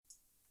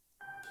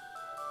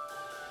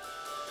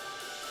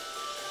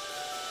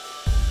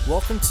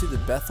Welcome to the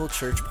Bethel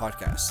Church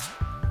Podcast.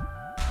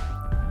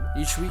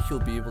 Each week you'll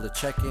be able to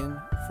check in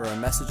for our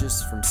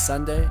messages from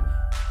Sunday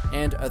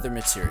and other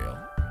material.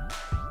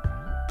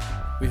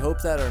 We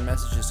hope that our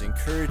messages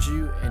encourage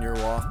you in your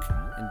walk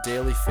in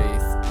daily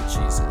faith with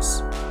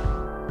Jesus.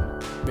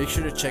 Make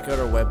sure to check out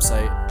our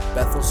website,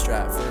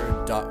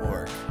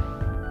 bethelstratford.org.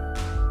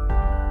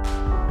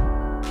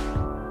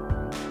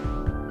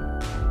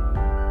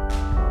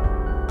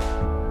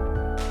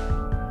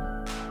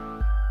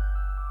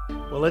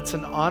 Well, it's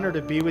an honor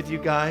to be with you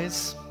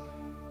guys.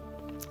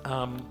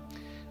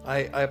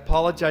 I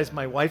apologize,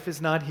 my wife is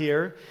not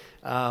here.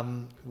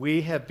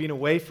 We have been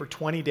away for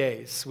 20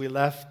 days. We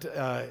left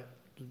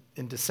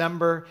in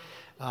December.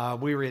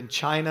 We were in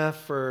China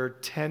for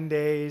 10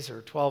 days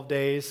or 12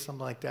 days,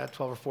 something like that,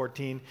 12 or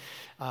 14.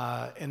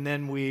 And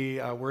then we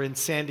were in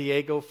San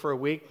Diego for a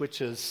week, which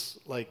is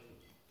like,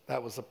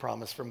 that was a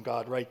promise from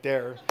God right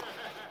there.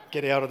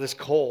 Get out of this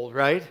cold,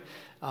 right?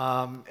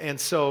 And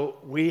so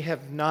we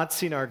have not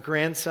seen our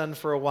grandson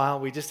for a while.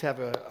 We just have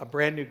a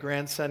brand new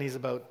grandson. He's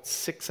about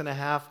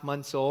 6.5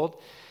 months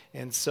old.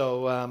 And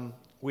so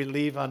we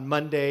leave on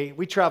Monday.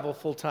 We travel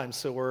full time,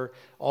 so we're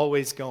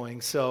always going.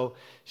 So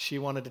she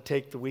wanted to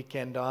take the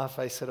weekend off.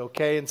 I said,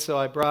 okay. And so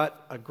I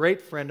brought a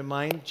great friend of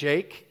mine,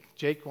 Jake.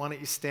 Jake, why don't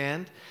you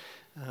stand?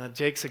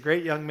 Jake's a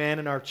great young man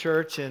in our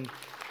church, and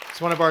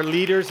he's one of our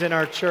leaders in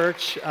our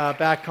church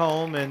back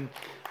home. And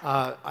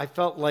I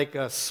felt like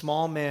a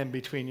small man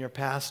between your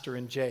pastor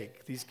and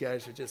Jake. These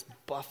guys are just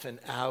buffing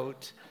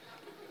out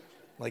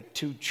like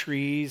two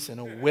trees and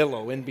a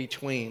willow in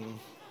between.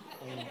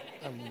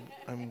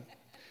 I'm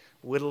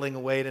whittling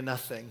away to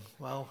nothing.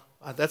 Well,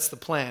 that's the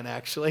plan,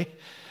 actually.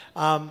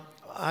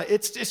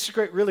 It's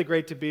great, really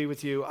great to be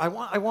with you. I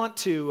want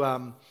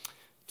to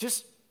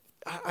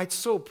I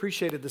so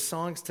appreciated the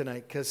songs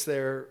tonight because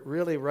they're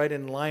really right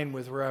in line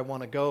with where I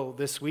want to go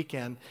this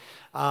weekend.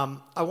 I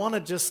want to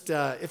just,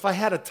 if I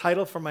had a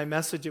title for my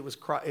message, it would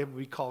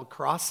be called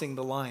Crossing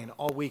the Line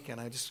all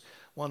weekend. I just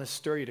want to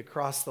stir you to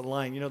cross the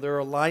line. You know, there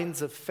are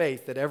lines of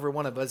faith that every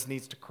one of us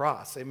needs to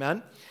cross.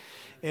 Amen?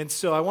 And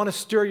so I want to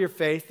stir your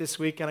faith this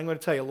weekend. I'm going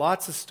to tell you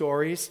lots of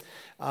stories.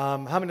 How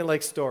many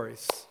like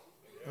stories?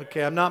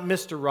 Okay, I'm not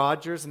Mr.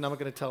 Rogers, and I'm not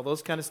going to tell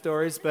those kind of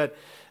stories, but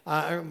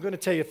I'm going to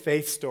tell you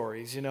faith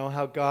stories, you know,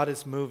 how God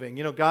is moving.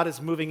 You know, God is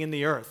moving in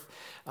the earth.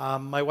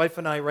 My wife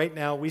and I right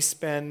now, we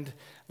spend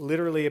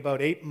literally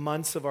about 8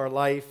 months of our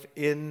life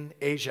in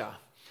Asia.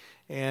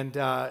 And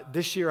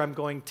this year I'm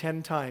going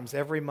 10 times.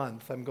 Every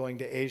month I'm going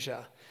to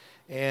Asia.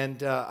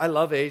 And I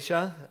love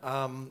Asia.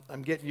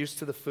 I'm getting used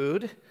to the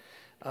food.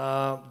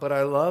 But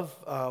I love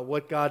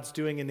what God's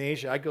doing in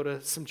Asia. I go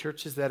to some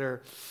churches that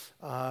are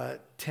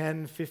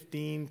 10,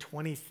 15,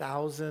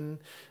 20,000.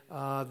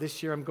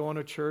 This year I'm going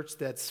to a church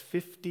that's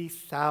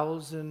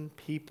 50,000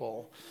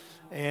 people.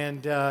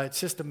 And it's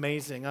just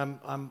amazing.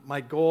 My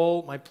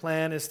goal, my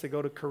plan is to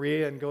go to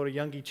Korea and go to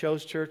Youngie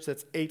Cho's church.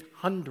 That's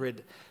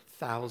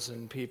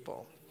 800,000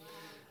 people.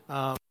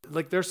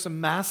 There's some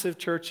massive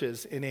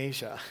churches in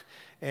Asia.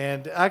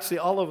 And actually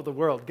all over the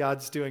world,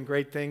 God's doing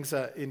great things.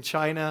 In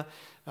China,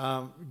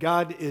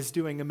 God is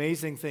doing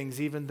amazing things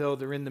even though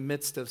they're in the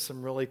midst of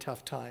some really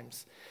tough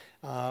times.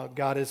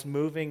 God is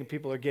moving,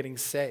 people are getting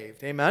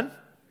saved. Amen?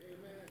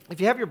 If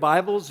you have your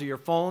Bibles or your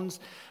phones,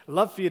 I'd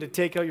love for you to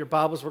take out your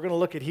Bibles. We're going to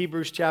look at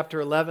Hebrews chapter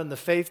 11, the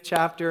faith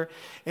chapter.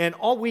 And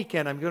all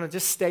weekend, I'm going to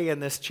just stay in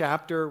this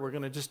chapter. We're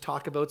going to just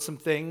talk about some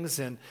things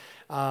and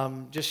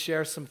just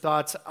share some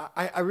thoughts.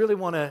 I really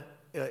want to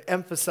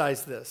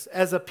emphasize this.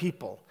 As a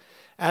people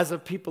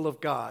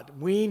of God,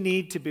 we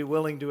need to be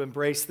willing to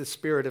embrace the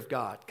Spirit of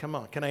God. Come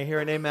on, can I hear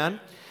an amen?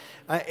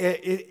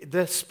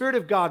 The Spirit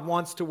of God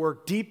wants to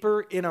work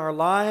deeper in our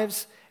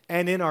lives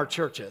and in our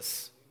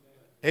churches.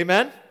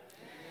 Amen?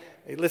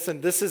 Hey, listen,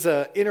 this is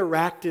an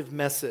interactive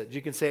message.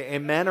 You can say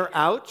amen or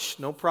ouch,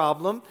 no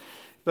problem.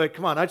 But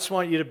come on, I just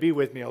want you to be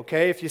with me,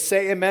 okay? If you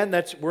say amen,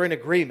 we're in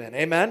agreement.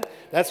 Amen?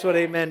 That's what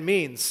amen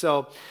means.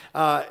 So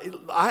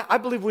I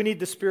believe we need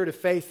the spirit of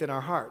faith in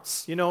our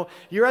hearts. You know,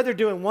 you're either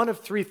doing one of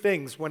three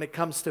things when it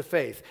comes to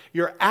faith.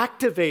 You're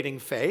activating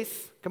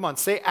faith. Come on,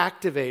 say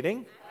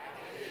activating.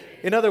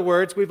 In other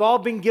words, we've all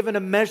been given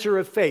a measure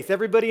of faith.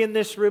 Everybody in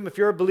this room, if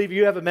you're a believer,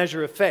 you have a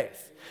measure of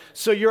faith.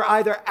 So you're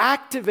either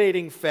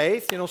activating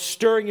faith, you know,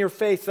 stirring your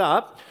faith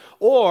up,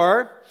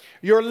 or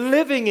you're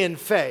living in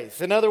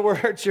faith. In other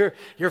words, you're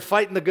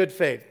fighting the good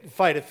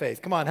fight of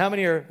faith. Come on, how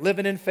many are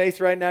living in faith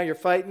right now? You're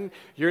fighting.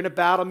 You're in a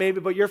battle maybe,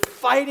 but you're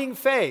fighting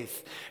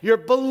faith. You're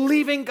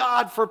believing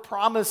God for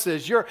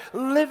promises. You're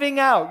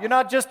living out. You're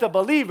not just a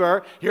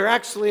believer. You're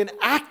actually an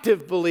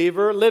active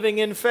believer living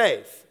in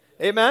faith.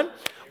 Amen?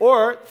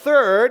 Or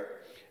third,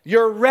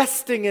 you're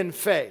resting in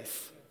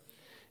faith.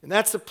 And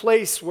that's a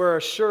place where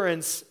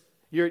assurance,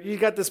 you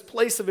got this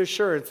place of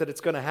assurance that it's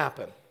going to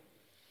happen.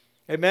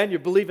 Amen? You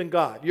believe in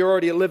God. You're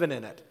already living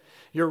in it.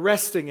 You're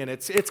resting in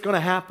it. It's going to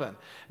happen.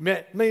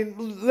 I mean,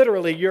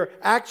 literally, you're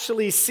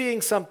actually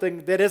seeing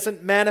something that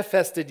isn't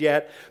manifested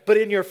yet, but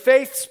in your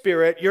faith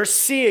spirit, you're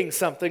seeing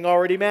something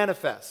already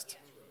manifest.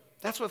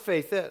 That's what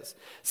faith is.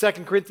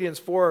 2 Corinthians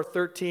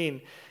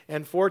 4:13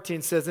 and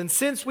 14 says, and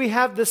since we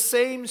have the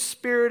same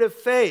spirit of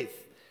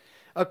faith,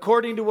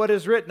 according to what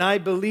is written, I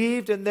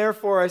believed and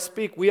therefore I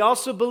speak. We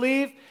also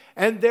believe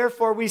and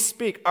therefore we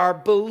speak. Our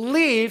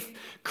belief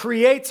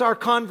creates our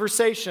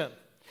conversation.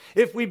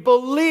 If we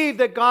believe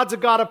that God's a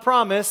God of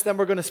promise, then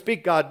we're going to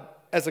speak God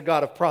as a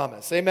God of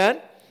promise. Amen?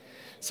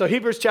 So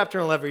Hebrews chapter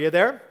 11, are you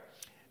there?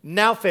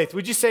 Now faith.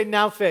 Would you say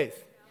now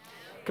faith?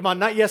 Come on,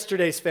 not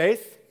yesterday's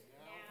faith.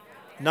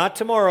 Not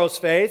tomorrow's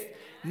faith.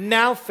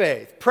 Now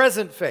faith,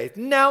 present faith.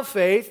 Now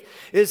faith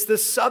is the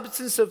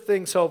substance of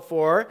things hoped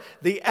for,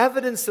 the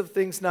evidence of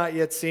things not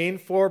yet seen,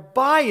 for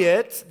by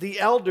it the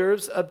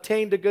elders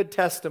obtained a good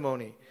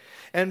testimony.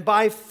 And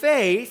by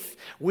faith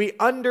we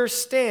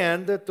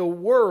understand that the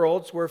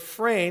worlds were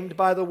framed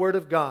by the word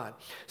of God,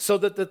 so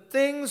that the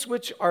things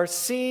which are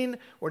seen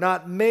were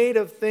not made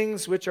of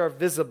things which are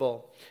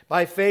visible.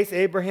 By faith,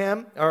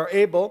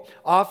 Abel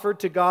offered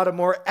to God a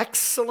more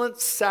excellent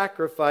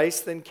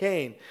sacrifice than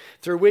Cain,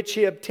 through which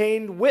he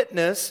obtained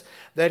witness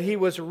that he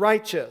was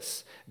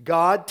righteous,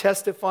 God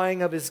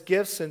testifying of his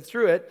gifts, and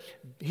through it,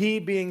 he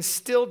being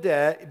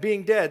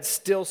dead,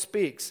 still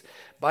speaks.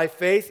 By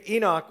faith,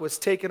 Enoch was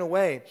taken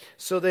away,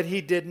 so that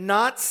he did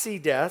not see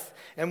death,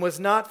 and was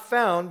not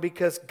found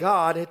because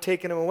God had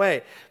taken him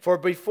away. For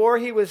before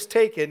he was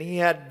taken, he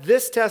had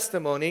this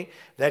testimony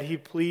that he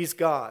pleased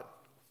God.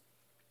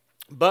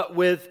 But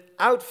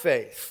without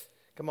faith,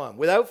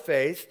 without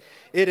faith,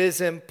 it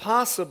is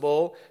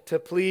impossible to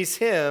please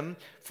him,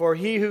 for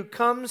he who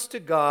comes to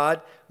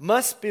God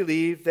must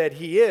believe that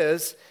he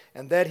is,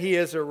 and that he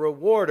is a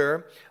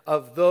rewarder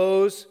of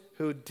those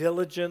who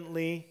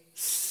diligently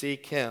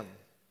seek him.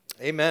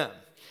 Amen.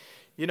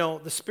 You know,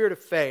 the spirit of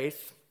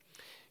faith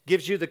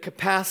gives you the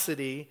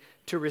capacity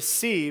to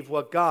receive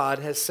what God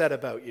has said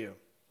about you.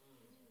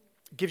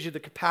 It gives you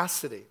the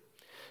capacity.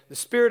 The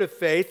spirit of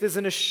faith is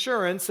an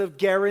assurance of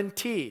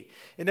guarantee.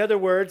 In other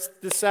words,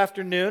 this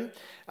afternoon,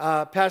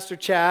 Pastor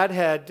Chad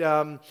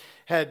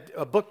had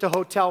booked a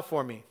hotel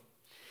for me.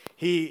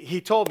 He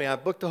told me, I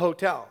booked a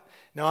hotel.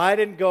 Now, I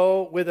didn't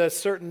go with a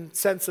certain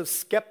sense of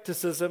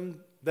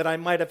skepticism that I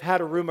might have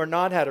had a room or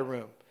not had a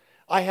room.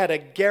 I had a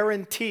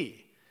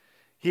guarantee.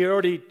 He'd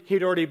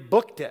already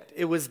booked it.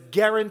 It was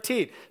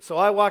guaranteed. So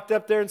I walked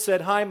up there and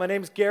said, hi, my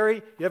name's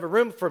Gary. You have a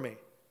room for me?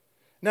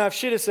 Now, if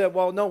she'd have said,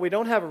 well, no, we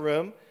don't have a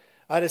room,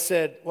 I'd have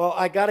said, well,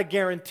 I got a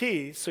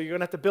guarantee, so you're going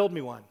to have to build me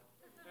one.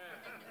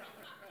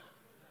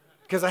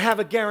 Because I have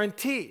a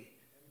guarantee,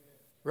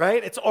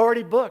 right? It's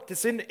already booked.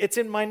 It's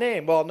in my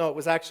name. Well, no, it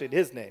was actually in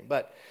his name,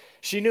 but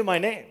she knew my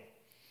name.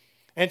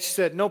 And she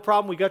said, no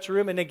problem, we got your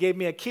room, and they gave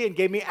me a key and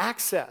gave me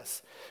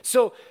access.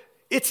 So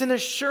it's an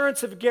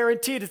assurance of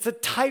guaranteed. It's a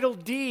title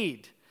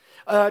deed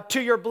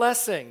to your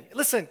blessing.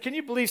 Listen, can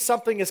you believe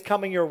something is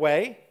coming your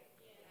way?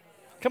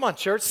 Come on,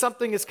 church,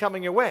 something is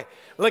coming your way.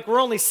 Like,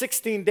 we're only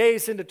 16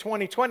 days into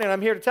 2020, and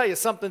I'm here to tell you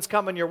something's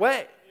coming your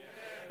way.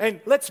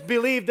 And let's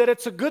believe that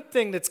it's a good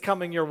thing that's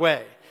coming your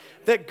way,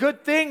 that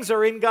good things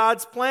are in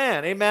God's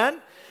plan.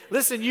 Amen?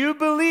 Listen, you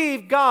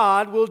believe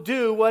God will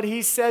do what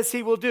he says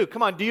he will do.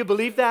 Come on, do you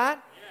believe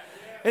that?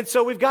 And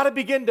so we've got to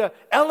begin to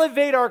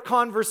elevate our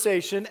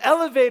conversation,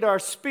 elevate our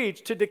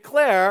speech to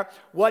declare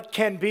what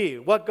can be,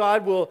 what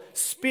God will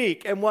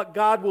speak, and what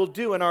God will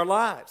do in our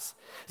lives.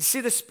 You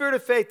see, the spirit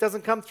of faith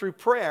doesn't come through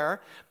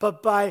prayer,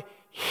 but by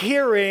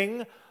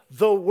hearing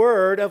the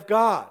word of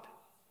God.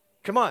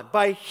 Come on,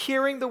 by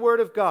hearing the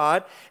word of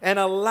God and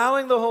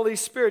allowing the Holy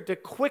Spirit to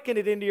quicken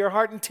it into your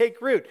heart and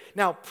take root.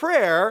 Now,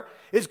 prayer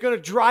is going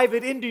to drive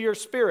it into your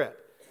spirit.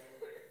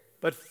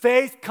 But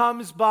faith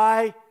comes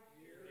by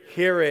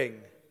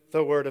hearing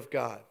the word of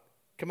God.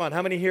 Come on,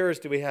 how many hearers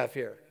do we have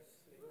here?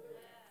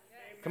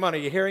 Come on, are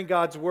you hearing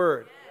God's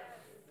word?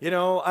 You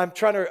know, I'm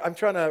trying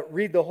to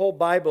read the whole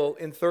Bible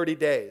in 30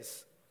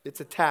 days. It's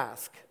a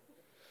task.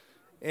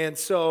 And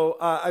so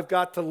I've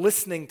got to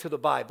listening to the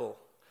Bible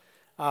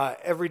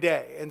every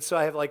day. And so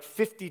I have like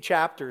 50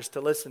 chapters to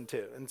listen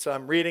to. And so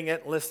I'm reading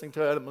it and listening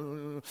to it,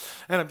 and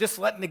I'm just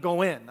letting it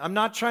go in. I'm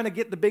not trying to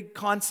get the big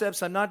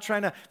concepts. I'm not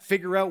trying to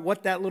figure out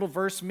what that little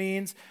verse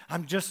means.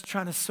 I'm just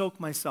trying to soak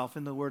myself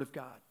in the Word of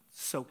God.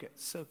 Soak it,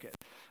 soak it.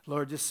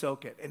 Lord, just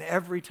soak it. And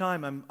every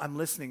time I'm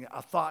listening,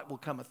 a thought will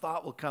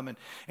come,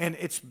 and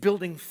it's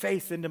building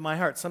faith into my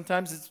heart.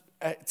 Sometimes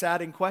it's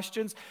adding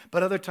questions,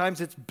 but other times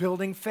it's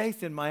building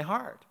faith in my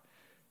heart.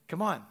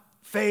 Come on.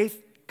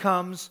 Faith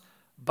comes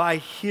by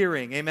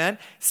hearing. Amen?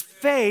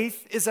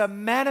 Faith is a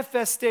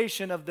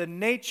manifestation of the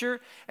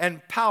nature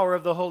and power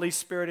of the Holy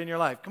Spirit in your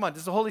life. Come on,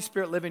 does the Holy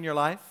Spirit live in your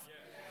life?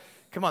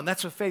 Come on,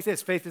 that's what faith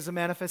is. Faith is a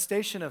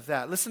manifestation of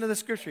that. Listen to the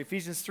scripture,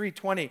 Ephesians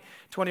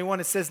 3:20-21.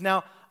 It says,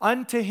 now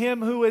unto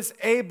him who is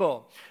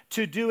able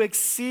to do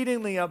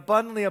exceedingly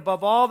abundantly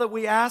above all that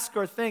we ask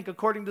or think,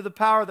 according to the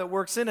power that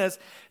works in us,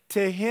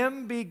 to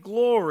him be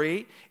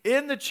glory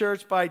in the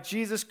church by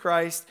Jesus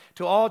Christ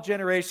to all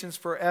generations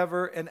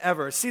forever and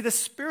ever. See, the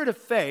spirit of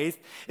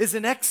faith is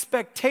an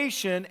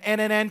expectation and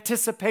an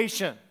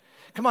anticipation.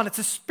 Come on, it's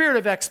a spirit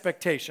of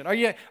expectation. Are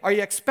you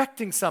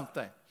expecting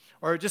something?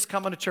 Or just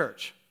coming to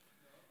church?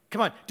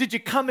 Come on. Did you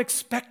come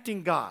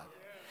expecting God?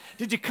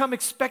 Did you come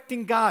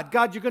expecting God?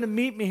 God, you're going to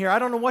meet me here. I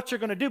don't know what you're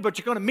going to do, but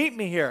you're going to meet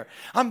me here.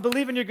 I'm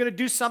believing you're going to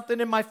do something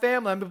in my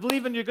family. I'm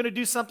believing you're going to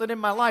do something in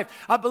my life.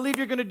 I believe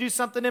you're going to do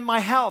something in my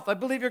health. I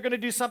believe you're going to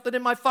do something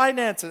in my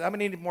finances. I'm going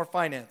to need more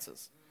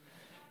finances.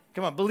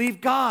 Come on,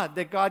 believe God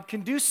that God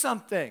can do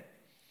something.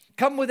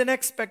 Come with an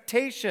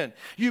expectation.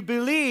 You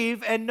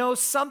believe and know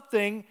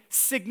something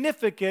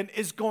significant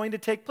is going to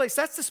take place.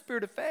 That's the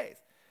spirit of faith.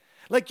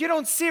 Like you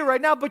don't see it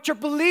right now, but you're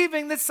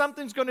believing that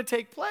something's going to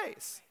take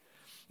place.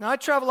 Now, I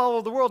travel all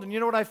over the world, and you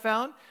know what I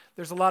found?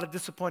 There's a lot of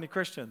disappointed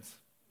Christians.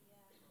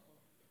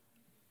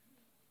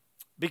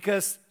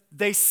 Because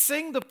they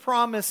sing the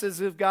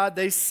promises of God,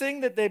 they sing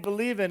that they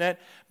believe in it,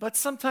 but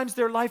sometimes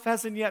their life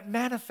hasn't yet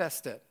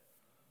manifested.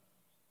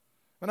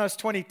 When I was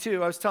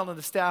 22, I was telling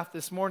the staff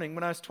this morning,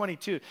 when I was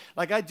 22,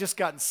 like I'd just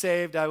gotten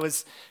saved. I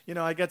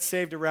got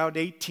saved around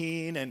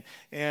 18,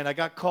 and I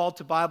got called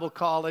to Bible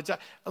college.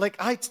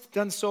 I'd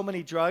done so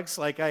many drugs.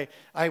 Like I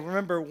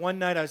remember one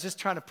night I was just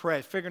trying to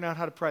pray, figuring out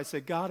how to pray. I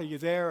said, God, are you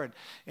there?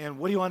 And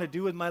what do you want to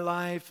do with my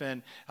life?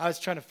 And I was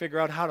trying to figure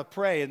out how to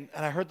pray. And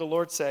I heard the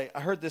Lord say, I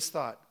heard this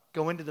thought,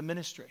 go into the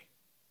ministry.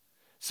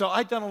 So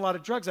I'd done a lot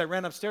of drugs. I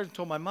ran upstairs and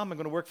told my mom I'm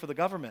going to work for the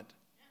government.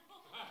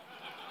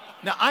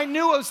 Now, I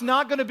knew it was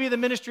not going to be the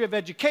Ministry of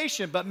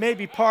Education, but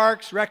maybe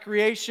parks,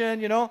 recreation,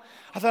 you know.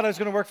 I thought I was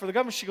going to work for the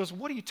government. She goes,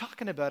 what are you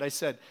talking about? I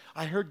said,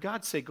 I heard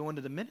God say, go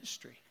into the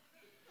ministry.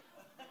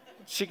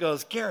 She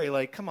goes, Gary,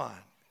 like, come on.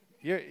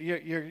 You're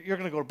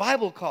going to go to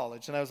Bible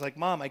college. And I was like,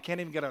 Mom, I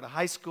can't even get out of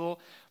high school.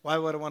 Why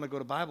would I want to go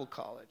to Bible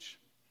college?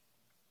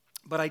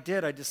 But I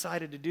did. I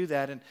decided to do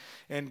that,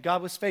 and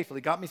God was faithful.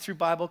 He got me through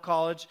Bible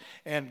college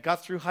and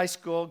got through high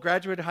school,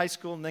 graduated high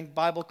school, and then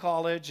Bible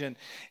college.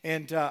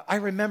 And I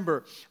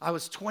remember I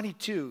was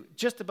 22,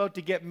 just about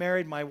to get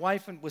married. My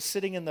wife was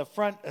sitting in the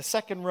front, a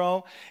second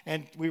row,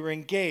 and we were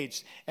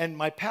engaged. And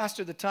my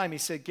pastor at the time, he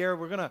said, Gary,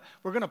 we're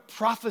gonna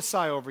prophesy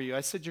over you.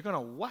 I said, you're gonna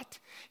what?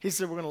 He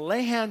said, we're gonna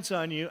lay hands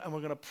on you, and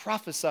we're gonna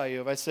prophesy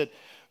you. I said,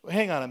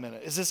 hang on a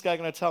minute. Is this guy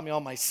going to tell me all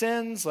my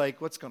sins?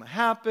 Like, what's going to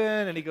happen?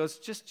 And he goes,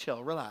 just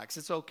chill, relax.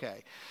 It's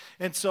okay.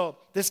 And so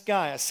this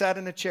guy, I sat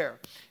in a chair,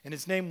 and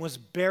his name was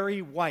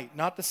Barry White,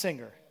 not the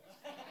singer.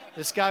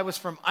 This guy was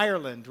from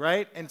Ireland,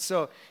 right? And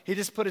so he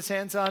just put his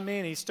hands on me,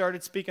 and he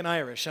started speaking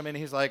Irish. I mean,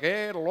 he's like,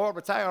 hey, the Lord,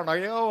 what's on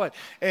you?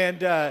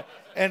 And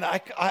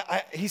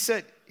he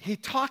said, he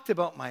talked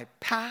about my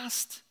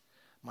past,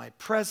 my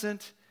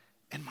present,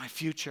 and my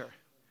future.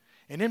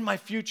 And in my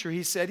future,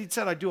 he said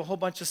I'd do a whole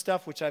bunch of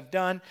stuff, which I've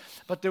done,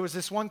 but there was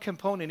this one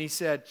component. He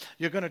said,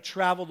 you're going to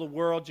travel the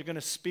world, you're going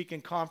to speak in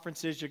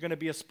conferences, you're going to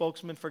be a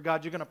spokesman for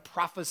God, you're going to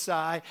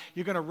prophesy,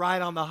 you're going to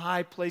ride on the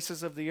high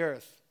places of the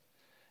earth.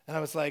 And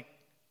I was like,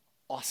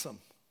 awesome.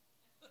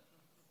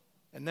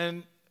 And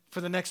then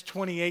for the next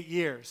 28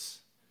 years,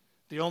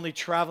 the only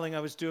traveling I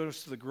was doing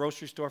was to the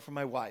grocery store for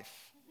my wife.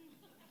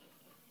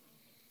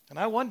 And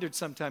I wondered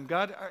sometime,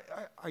 God,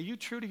 are you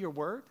true to your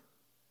word?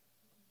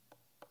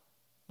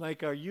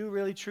 Like, are you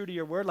really true to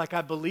your word? Like,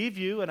 I believe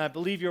you, and I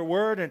believe your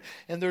word,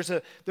 and there's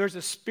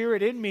a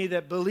spirit in me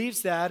that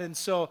believes that, and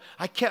so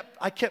I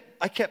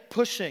kept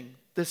pushing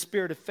the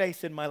spirit of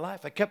faith in my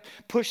life. I kept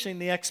pushing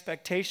the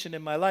expectation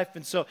in my life,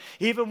 and so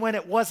even when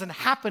it wasn't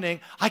happening,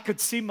 I could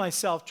see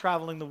myself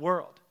traveling the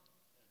world.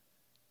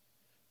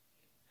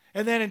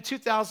 And then in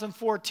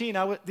 2014,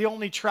 the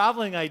only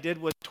traveling I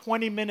did was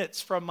 20 minutes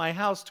from my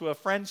house to a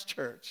friend's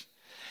church.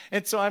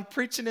 And so I'm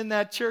preaching in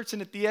that church,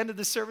 and at the end of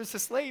the service,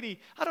 this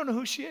lady, I don't know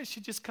who she is, she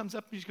just comes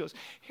up and she goes,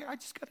 here, I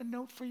just got a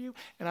note for you.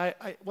 And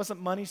it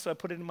wasn't money, so I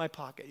put it in my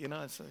pocket, you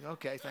know. It's like,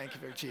 okay, thank you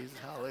very Jesus,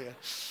 hallelujah.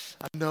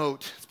 A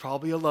note, it's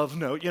probably a love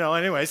note, you know.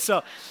 Anyway,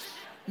 so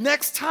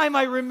next time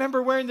I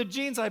remember wearing the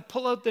jeans, I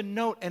pull out the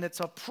note, and it's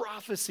a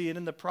prophecy. And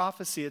in the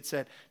prophecy, it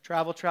said,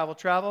 travel, travel,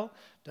 travel,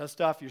 dust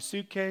off your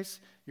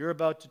suitcase. You're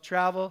about to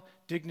travel.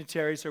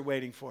 Dignitaries are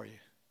waiting for you.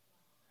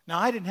 Now,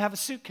 I didn't have a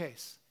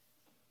suitcase.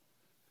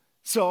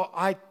 So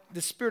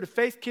the spirit of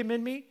faith came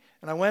in me,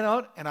 and I went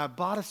out and I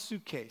bought a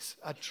suitcase,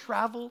 a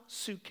travel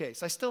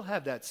suitcase. I still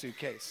have that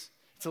suitcase.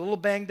 It's a little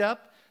banged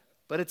up,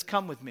 but it's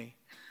come with me.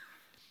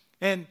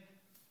 And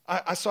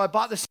so I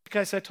bought the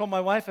suitcase. I told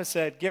my wife, I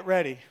said, get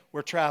ready,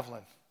 we're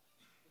traveling.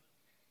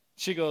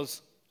 She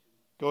goes,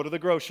 go to the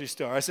grocery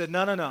store. I said,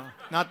 no,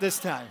 not this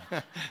time.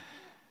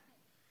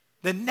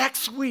 The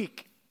next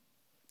week,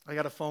 I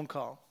got a phone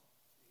call.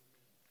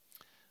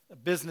 A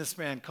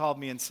businessman called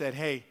me and said,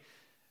 hey,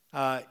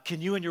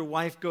 can you and your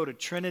wife go to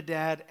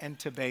Trinidad and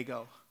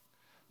Tobago?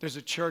 There's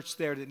a church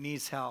there that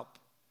needs help.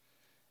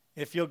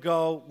 If you'll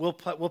go, we'll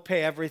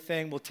pay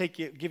everything. We'll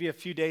give you a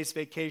few days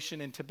vacation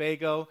in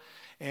Tobago,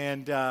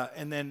 and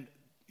then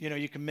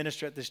you can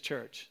minister at this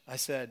church. I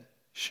said,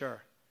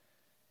 sure.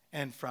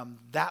 And from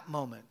that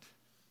moment,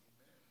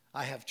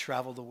 I have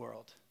traveled the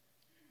world.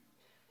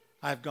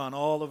 I've gone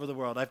all over the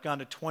world. I've gone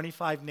to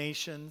 25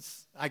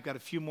 nations. I've got a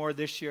few more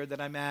this year that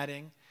I'm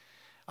adding.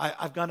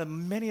 I've gone to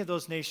many of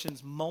those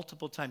nations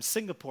multiple times.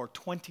 Singapore,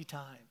 20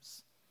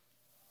 times.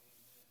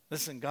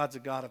 Listen, God's a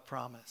God of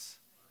promise.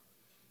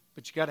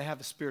 But you got to have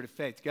a spirit of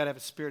faith. You got to have a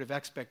spirit of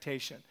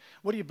expectation.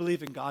 What do you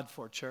believe in God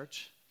for,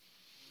 church?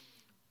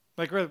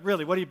 Like,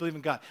 really, what do you believe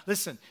in God?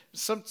 Listen,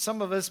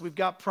 some of us, we've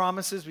got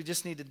promises. We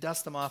just need to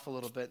dust them off a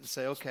little bit and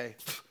say, okay,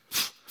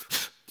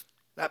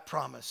 that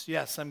promise,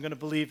 yes, I'm going to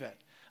believe it.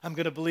 I'm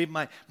going to believe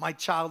my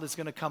child is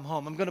going to come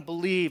home. I'm going to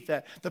believe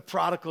that the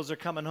prodigals are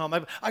coming home.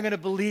 I'm going to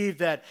believe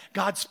that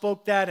God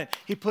spoke that and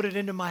he put it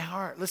into my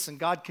heart. Listen,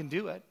 God can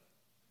do it.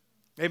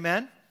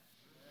 Amen?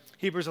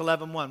 Hebrews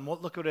 11:1. Well,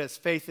 look what it is.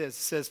 Faith is.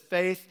 It says,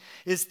 faith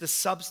is the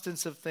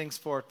substance of things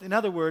forth. In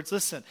other words,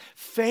 listen,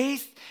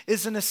 faith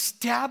is an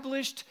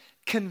established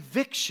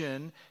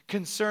conviction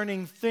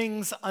concerning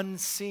things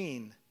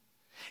unseen.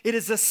 It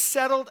is a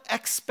settled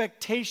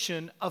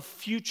expectation of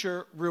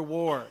future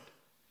reward.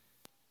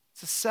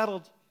 It's a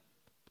settled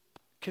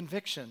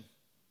conviction.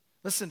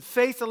 Listen,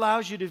 faith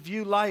allows you to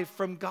view life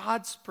from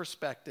God's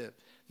perspective,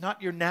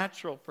 not your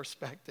natural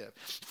perspective.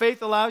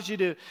 Faith allows you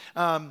to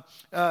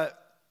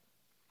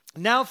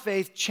now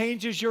faith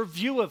changes your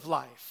view of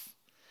life.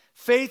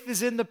 Faith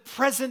is in the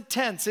present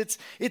tense.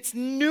 It's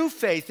new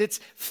faith. It's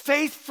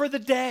faith for the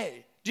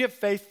day. Do you have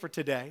faith for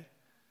today?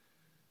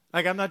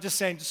 Like, I'm not just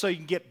saying just so you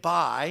can get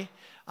by.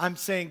 I'm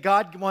saying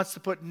God wants to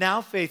put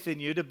now faith in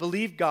you to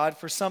believe God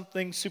for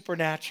something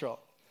supernatural.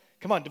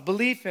 Come on, to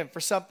believe him for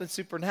something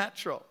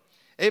supernatural.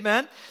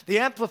 Amen? The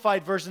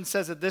Amplified Version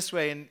says it this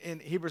way in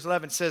Hebrews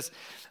 11. It says,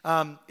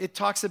 it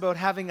talks about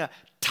having a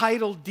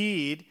title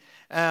deed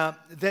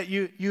that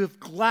you've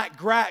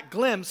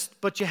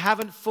glimpsed, but you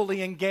haven't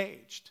fully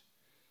engaged.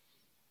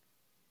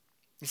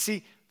 You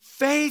see,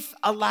 faith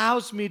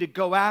allows me to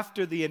go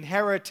after the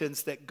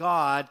inheritance that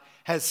God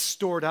has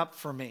stored up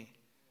for me.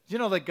 Do you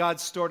know that God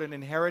stored an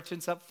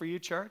inheritance up for you,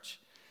 church?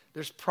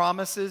 There's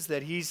promises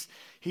that he's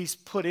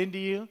put into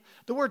you.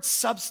 The word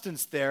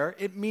substance there,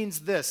 it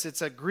means this.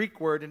 It's a Greek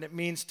word, and it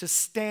means to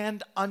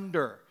stand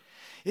under.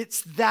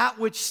 It's that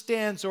which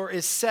stands or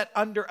is set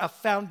under a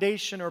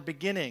foundation or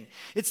beginning.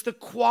 It's the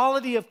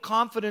quality of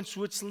confidence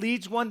which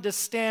leads one to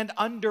stand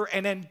under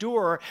and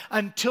endure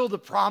until the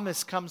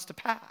promise comes to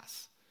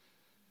pass.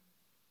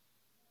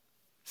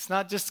 It's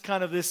not just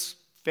kind of this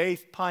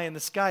faith pie in the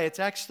sky. It's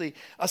actually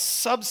a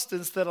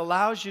substance that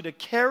allows you to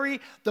carry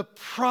the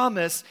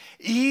promise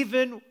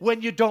even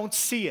when you don't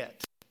see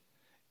it.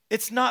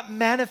 It's not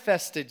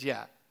manifested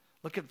yet.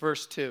 Look at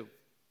verse 2.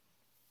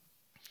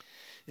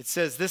 It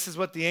says, this is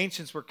what the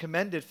ancients were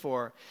commended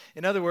for.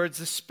 In other words,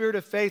 the spirit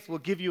of faith will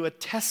give you a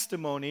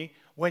testimony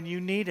when you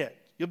need it.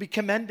 You'll be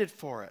commended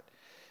for it.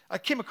 I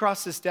came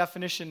across this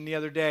definition the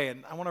other day,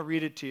 and I want to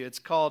read it to you.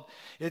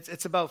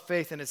 It's about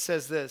faith, and it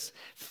says this.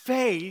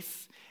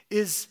 Faith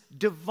is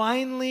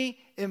divinely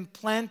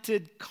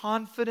implanted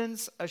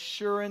confidence,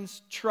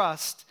 assurance,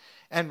 trust,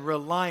 and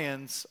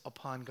reliance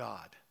upon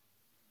God.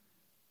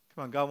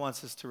 Come on, God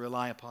wants us to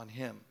rely upon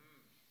him.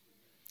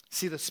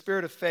 See, the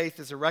spirit of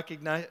faith is a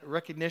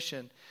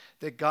recognition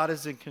that God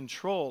is in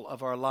control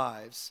of our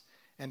lives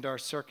and our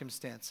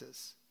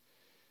circumstances.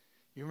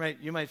 You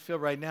might feel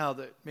right now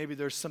that maybe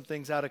there's some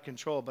things out of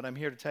control, but I'm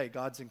here to tell you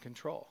God's in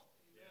control.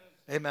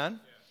 Yes. Amen?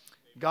 Yes.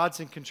 God's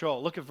in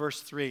control. Look at verse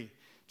 3.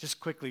 Just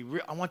quickly,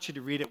 I want you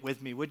to read it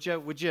with me. Would you?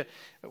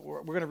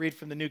 We're going to read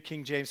from the New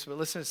King James, but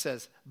listen, it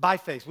says, by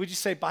faith. Would you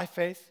say by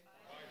faith?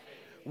 By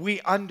faith.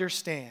 We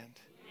understand.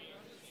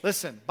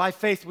 Listen, by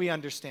faith we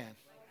understand.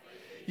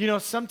 You know,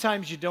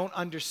 sometimes you don't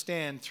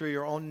understand through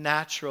your own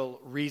natural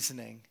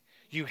reasoning.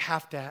 You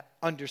have to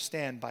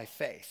understand by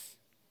faith.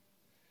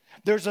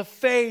 There's a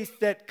faith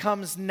that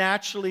comes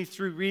naturally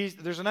through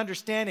reason. There's an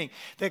understanding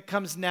that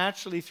comes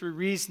naturally through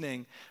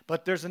reasoning,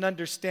 but there's an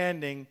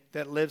understanding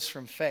that lives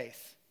from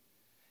faith.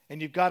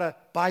 And you've got to,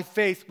 by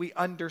faith, we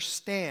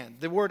understand.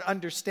 The word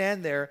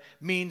understand there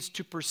means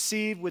to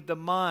perceive with the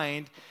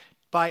mind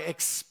by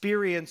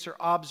experience or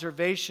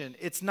observation.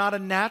 It's not a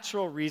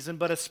natural reason,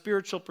 but a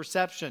spiritual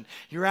perception.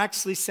 You're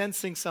actually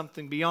sensing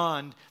something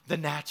beyond the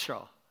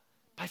natural.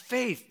 By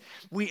faith,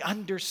 we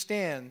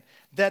understand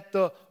that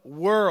the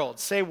world,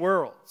 say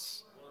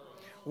worlds,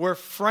 were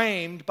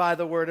framed by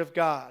the Word of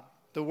God.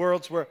 The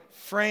worlds were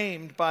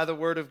framed by the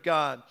Word of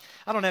God.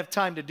 I don't have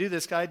time to do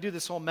this, guy. I do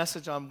this whole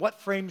message on what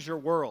frames your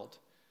world.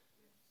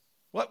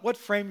 What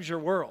frames your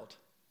world?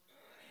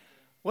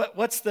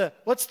 What's the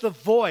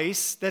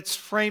voice that's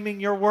framing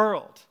your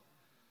world?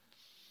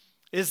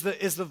 Is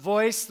the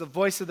voice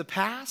of the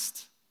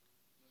past?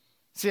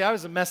 See, I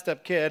was a messed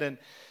up kid, and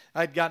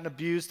I'd gotten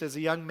abused as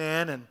a young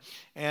man,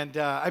 and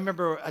I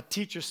remember a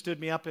teacher stood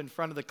me up in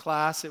front of the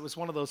class. It was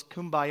one of those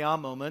kumbaya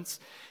moments,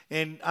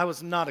 and I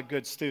was not a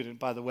good student,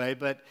 by the way,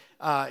 but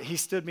he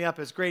stood me up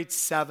as grade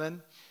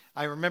 7.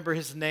 I remember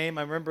his name.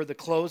 I remember the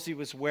clothes he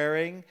was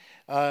wearing.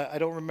 I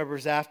don't remember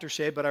his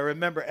aftershave, but I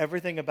remember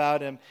everything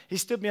about him. He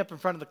stood me up in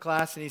front of the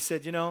class, and he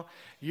said, you know,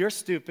 you're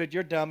stupid,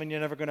 you're dumb, and you're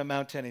never going to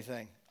amount to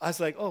anything. I was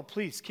like, oh,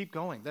 please, keep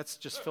going. That's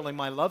just filling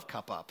my love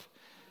cup up.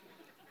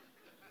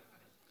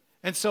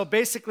 And so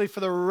basically for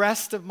the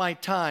rest of my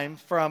time,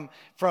 from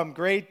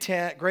grade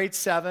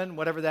 7,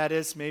 whatever that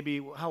is,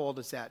 maybe, how old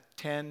is that?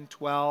 10,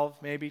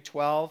 12, maybe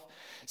 12.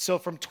 So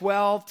from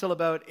 12 till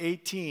about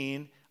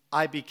 18,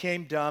 I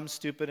became dumb,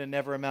 stupid, and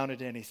never amounted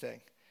to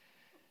anything.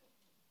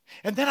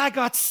 And then I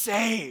got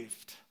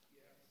saved.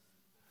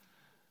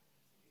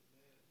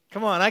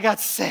 Come on, I got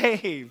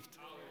saved.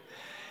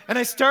 And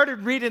I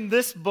started reading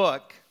this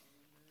book.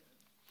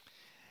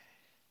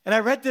 And I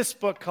read this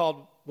book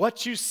called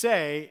What You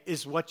Say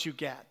Is What You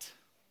Get.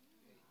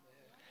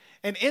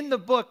 And in the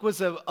book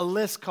was a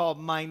list called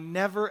My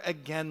Never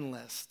Again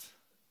list.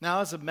 Now, I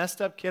was a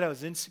messed up kid. I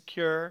was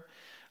insecure.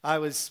 I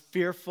was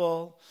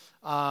fearful.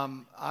 I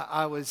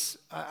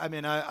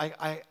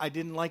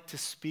didn't like to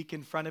speak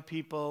in front of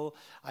people.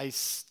 I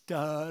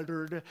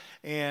stuttered,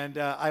 and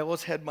I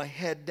always had my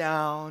head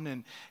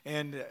down,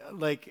 and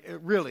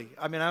really,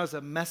 I was a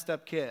messed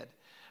up kid.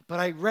 But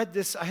I read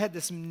this, I had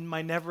this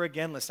My Never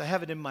Again list. I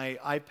have it in my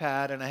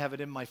iPad and I have it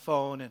in my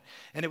phone.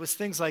 And it was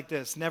things like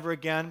this. Never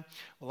again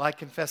will I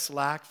confess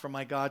lack, for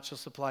my God shall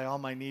supply all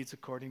my needs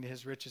according to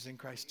his riches in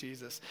Christ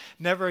Jesus.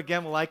 Never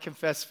again will I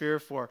confess fear,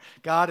 for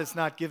God has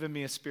not given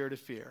me a spirit of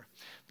fear,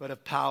 but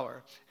of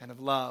power and of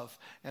love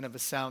and of a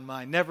sound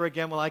mind. Never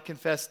again will I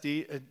confess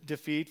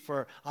defeat,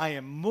 for I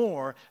am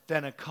more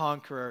than a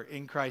conqueror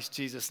in Christ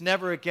Jesus.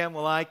 Never again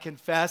will I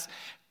confess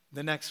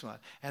the next one,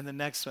 and the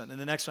next one,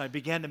 and the next one. I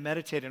began to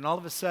meditate, and all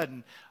of a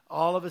sudden,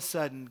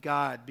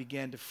 God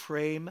began to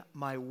frame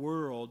my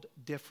world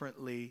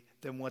differently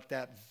than what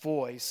that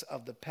voice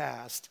of the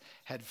past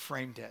had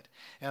framed it.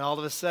 And all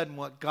of a sudden,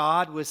 what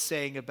God was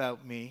saying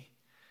about me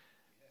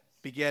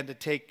began to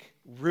take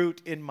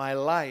root in my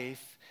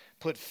life,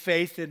 put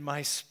faith in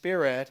my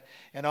spirit,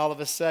 and all of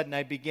a sudden,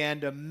 I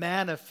began to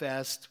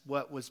manifest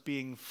what was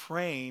being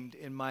framed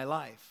in my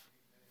life.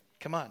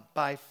 Come on,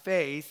 by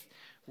faith,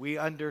 we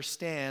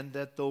understand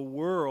that the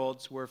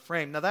worlds were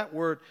framed. Now that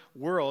word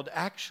world,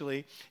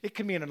 actually, it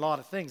can mean a lot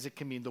of things. It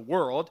can mean the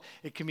world,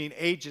 it can mean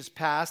ages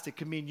past, it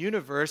can mean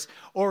universe,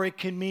 or it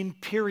can mean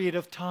period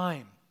of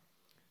time.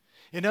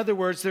 In other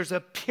words, there's a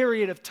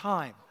period of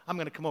time. I'm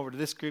going to come over to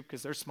this group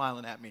because they're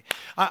smiling at me.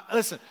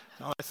 Listen,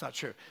 no, that's not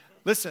true.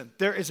 Listen,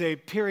 there is a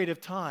period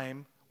of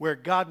time where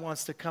God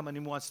wants to come and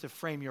he wants to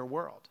frame your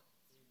world.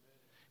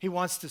 He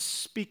wants to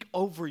speak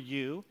over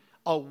you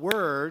a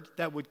word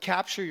that would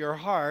capture your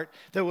heart,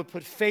 that would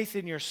put faith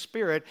in your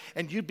spirit,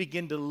 and you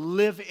begin to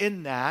live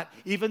in that,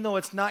 even though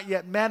it's not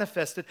yet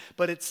manifested,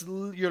 but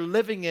you're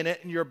living in it,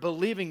 and you're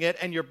believing it,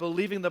 and you're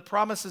believing the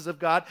promises of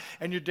God,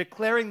 and you're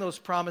declaring those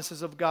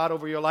promises of God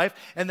over your life,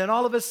 and then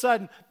all of a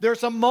sudden,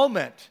 there's a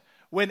moment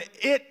when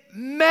it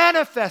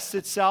manifests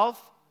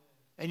itself,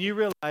 and you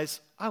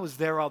realize, I was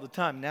there all the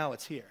time, now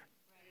it's here,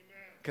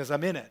 because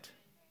I'm in it.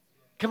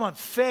 Come on,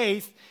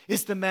 faith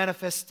is the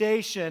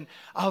manifestation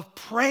of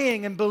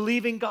praying and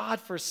believing God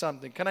for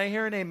something. Can I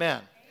hear an amen?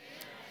 Amen.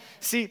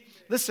 See,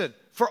 listen,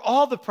 for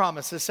all the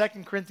promises,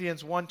 2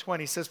 Corinthians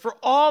 1:20 says, for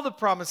all the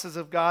promises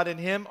of God in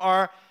him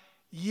are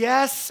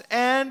yes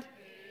and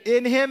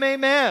in him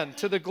amen,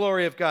 to the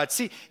glory of God.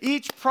 See,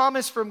 each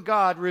promise from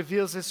God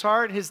reveals his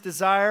heart, his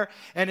desire,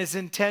 and his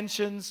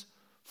intentions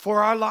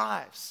for our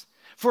lives.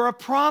 For a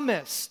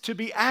promise to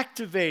be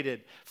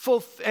activated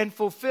and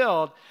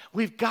fulfilled,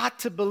 we've got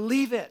to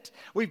believe it.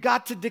 We've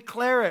got to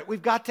declare it.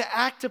 We've got to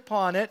act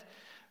upon it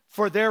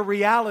for their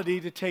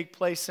reality to take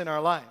place in our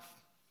life.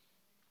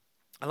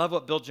 I love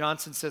what Bill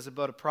Johnson says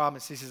about a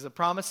promise. He says, a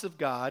promise of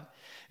God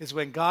is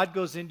when God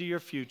goes into your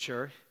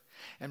future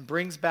and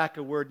brings back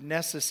a word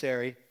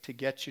necessary to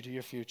get you to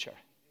your future.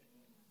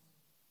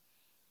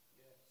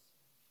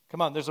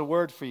 Come on, there's a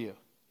word for you.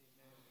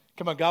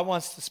 Come on, God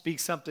wants to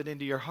speak something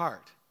into your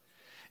heart.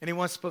 And he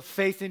wants to put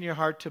faith in your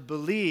heart to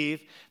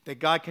believe that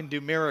God can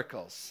do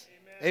miracles.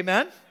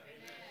 Amen? Amen?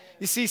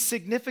 You see,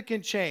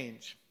 significant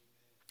change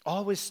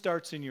always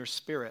starts in your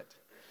spirit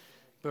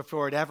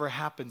before it ever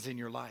happens in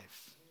your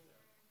life.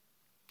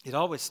 It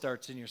always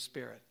starts in your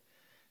spirit.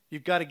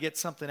 You've got to get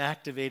something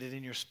activated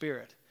in your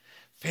spirit.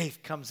 Faith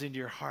comes into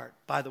your heart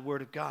by the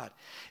word of God.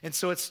 And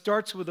so it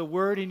starts with a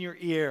word in your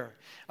ear,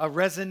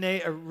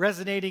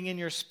 resonating in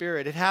your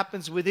spirit. It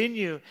happens within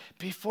you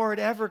before it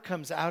ever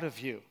comes out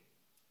of you.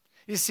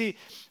 You see,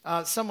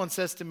 someone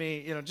says to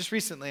me, just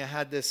recently I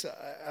had this,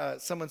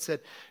 someone said,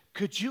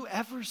 could you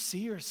ever see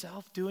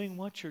yourself doing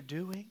what you're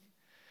doing?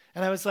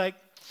 And I was like,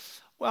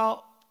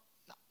 well,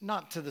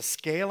 not to the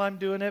scale I'm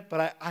doing it,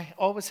 but I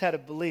always had a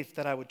belief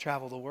that I would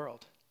travel the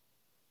world.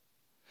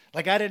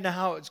 Like I didn't know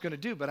how it was going to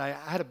do, but I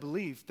had a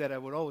belief that I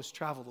would always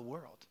travel the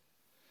world.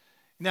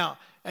 Now,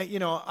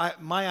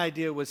 my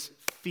idea was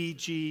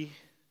Fiji,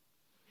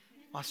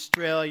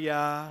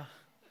 Australia,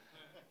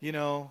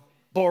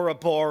 Bora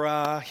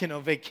Bora,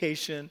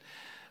 vacation.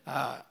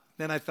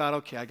 Then I thought,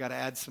 okay, I got to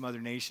add some other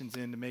nations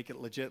in to make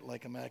it legit,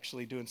 like I'm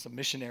actually doing some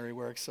missionary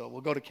work, so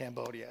we'll go to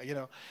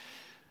Cambodia,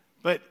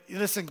 But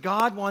listen,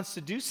 God wants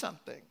to do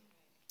something.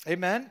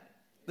 Amen?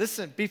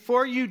 Listen,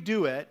 before you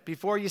do it,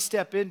 before you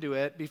step into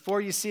it, before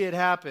you see it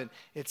happen,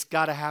 it's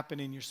got to happen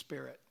in your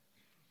spirit.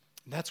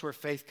 And that's where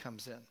faith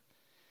comes in.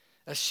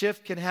 A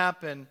shift can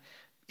happen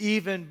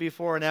even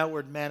before an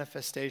outward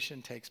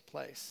manifestation takes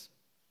place.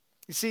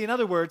 You see, in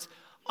other words,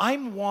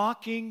 I'm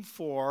walking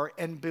for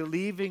and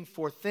believing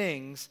for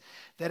things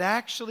that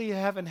actually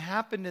haven't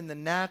happened in the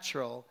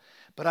natural,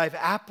 but I've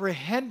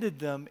apprehended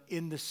them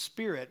in the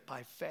Spirit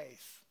by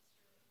faith.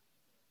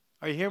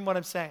 Are you hearing what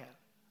I'm saying?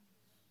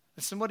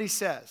 Listen to what he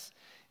says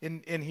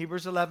in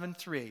Hebrews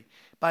 11:3.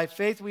 By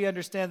faith we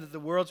understand that the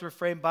worlds were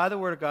framed by the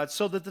word of God,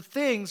 so that the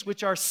things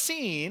which are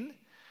seen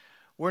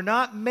were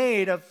not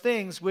made of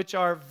things which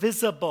are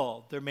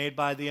visible. They're made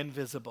by the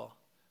invisible.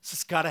 This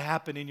has got to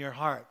happen in your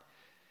heart.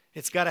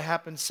 It's got to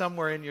happen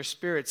somewhere in your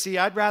spirit. See,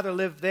 I'd rather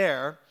live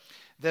there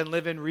than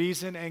live in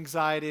reason,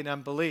 anxiety, and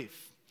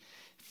unbelief.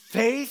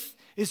 Faith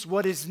is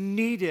what is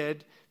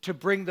needed to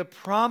bring the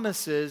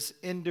promises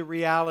into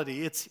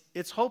reality.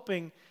 It's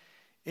hoping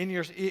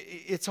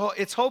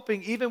it's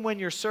hoping even when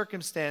your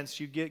circumstance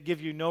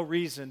give you no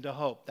reason to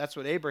hope. That's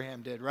what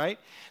Abraham did, right?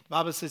 The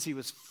Bible says he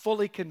was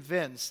fully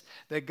convinced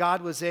that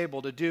God was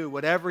able to do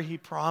whatever he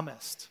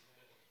promised,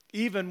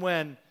 even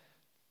when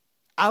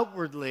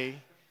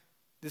outwardly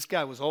this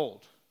guy was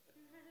old.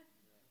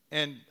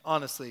 And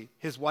honestly,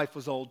 his wife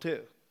was old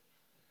too.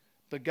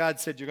 But God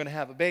said, you're going to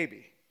have a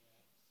baby,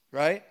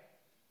 right?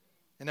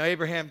 And now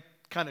Abraham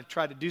kind of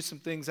tried to do some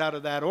things out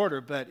of that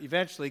order, but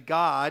eventually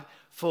God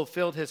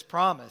fulfilled his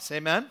promise.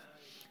 Amen?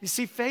 You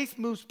see, faith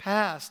moves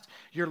past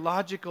your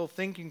logical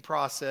thinking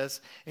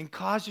process and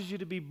causes you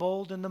to be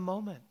bold in the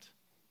moment.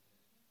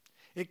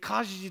 It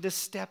causes you to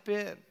step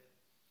in.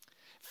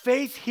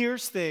 Faith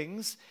hears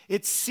things,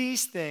 it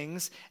sees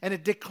things, and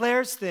it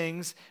declares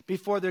things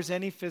before there's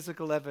any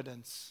physical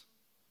evidence.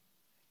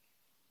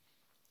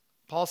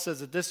 Paul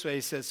says it this way.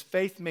 He says,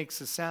 faith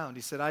makes a sound.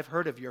 He said, I've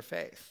heard of your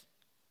faith.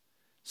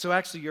 So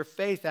actually, your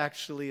faith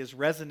actually is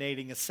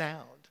resonating a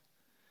sound.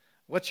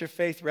 What's your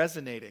faith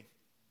resonating?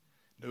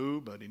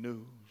 Nobody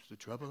knows the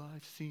trouble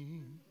I've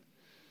seen.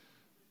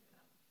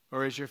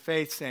 Or is your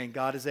faith saying,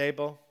 God is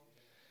able,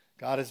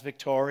 God is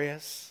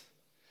victorious,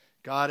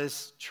 God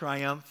is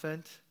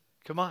triumphant?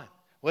 Come on.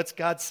 What's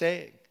God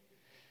saying?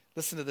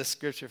 Listen to this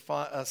scripture.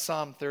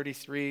 Psalm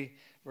 33,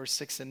 verse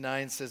 6 and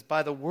 9 says,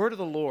 by the word of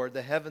the Lord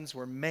the heavens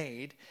were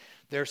made,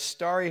 their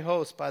starry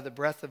host by the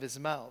breath of his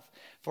mouth.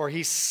 For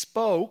he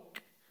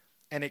spoke,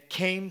 and it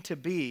came to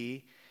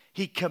be.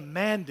 He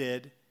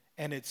commanded,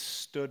 and it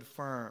stood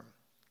firm.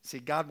 See,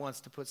 God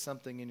wants to put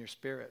something in your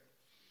spirit.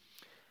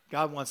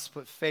 God wants to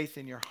put faith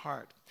in your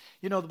heart.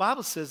 You know, the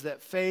Bible says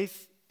that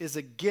faith is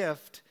a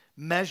gift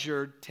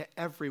measured to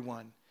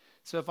everyone.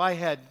 So if I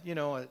had,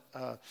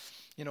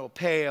 a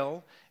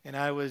pail and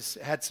I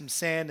had some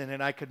sand in it,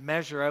 I could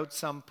measure out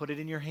some, put it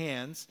in your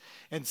hands,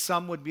 and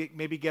some would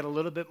maybe get a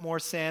little bit more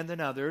sand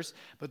than others.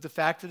 But the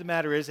fact of the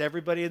matter is,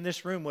 everybody in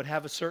this room would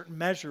have a certain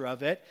measure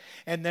of it.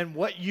 And then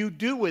what you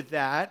do with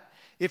that,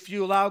 if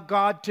you allow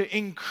God to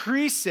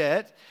increase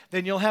it,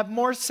 then you'll have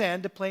more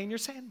sand to play in your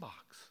sandbox.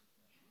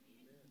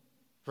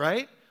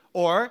 Right?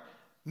 Or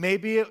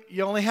maybe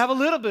you only have a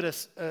little bit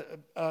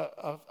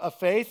of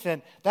faith,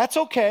 and that's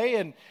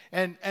okay,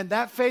 and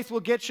that faith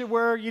will get you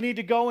where you need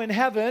to go in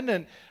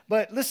heaven.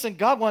 But listen,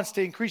 God wants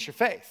to increase your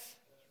faith.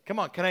 Come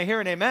on, can I hear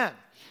an amen?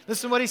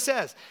 Listen to what he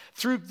says.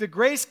 Through the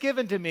grace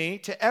given to me,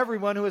 to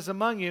everyone who is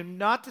among you,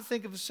 not to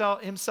think of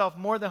himself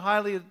more than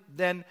highly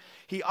than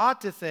he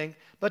ought to think,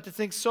 but to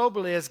think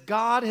soberly, as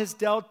God has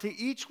dealt to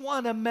each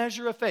one a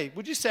measure of faith.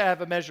 Would you say I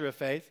have a measure of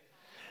faith?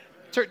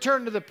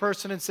 Turn to the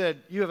person and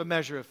said, you have a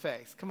measure of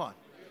faith. Come on.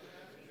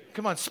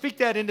 Come on, speak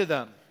that into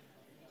them.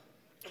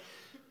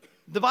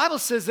 The Bible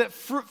says that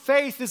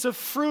faith is a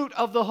fruit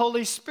of the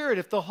Holy Spirit.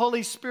 If the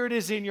Holy Spirit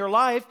is in your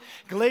life,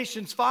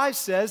 Galatians 5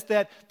 says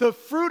that the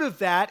fruit of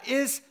that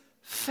is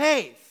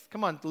faith.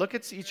 Come on, look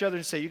at each other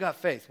and say, you got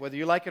faith. Whether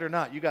you like it or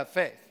not, you got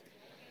faith.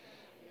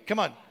 Come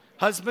on,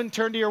 husband,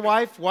 turn to your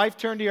wife. Wife,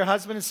 turn to your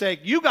husband and say,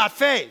 you got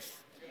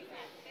faith.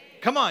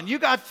 Come on, you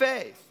got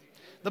faith.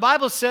 The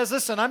Bible says,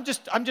 listen, I'm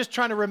just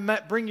trying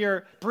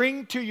to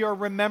bring to your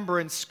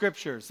remembrance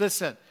scriptures.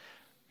 Listen,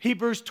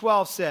 Hebrews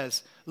 12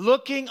 says,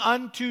 looking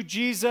unto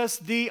Jesus,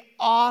 the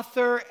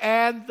author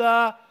and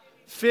the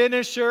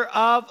finisher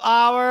of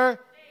our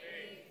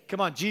faith.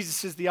 Come on,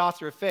 Jesus is the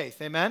author of faith.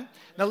 Amen?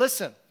 Now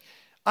listen,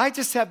 I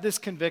just have this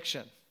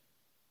conviction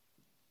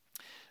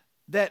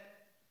that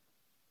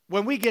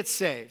when we get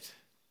saved,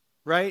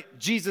 right,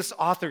 Jesus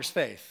authors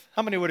faith.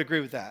 How many would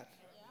agree with that?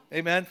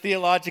 Amen?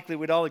 Theologically,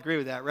 we'd all agree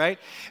with that, right?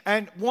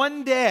 And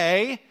one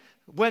day,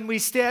 when we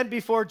stand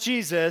before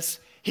Jesus,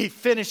 he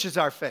finishes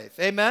our faith.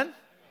 Amen?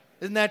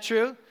 Isn't that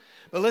true?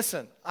 But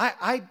listen,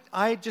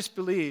 I just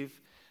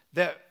believe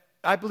that,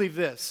 I believe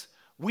this.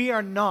 We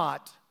are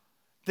not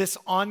this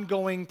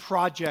ongoing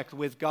project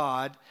with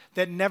God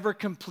that never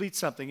completes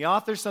something. He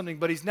authors something,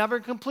 but he's never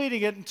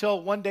completing it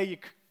until one day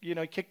you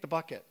kick the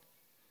bucket.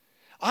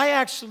 I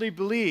actually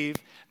believe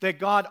that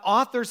God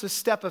authors a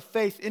step of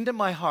faith into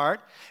my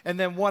heart, and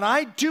then what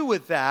I do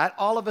with that,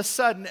 all of a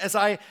sudden, as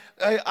I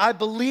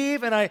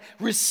believe and I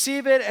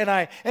receive it and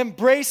I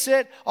embrace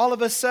it, all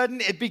of a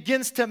sudden it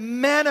begins to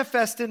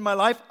manifest in my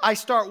life. I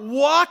start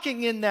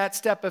walking in that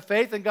step of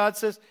faith, and God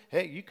says,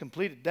 hey, you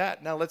completed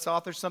that. Now let's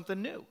author something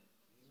new.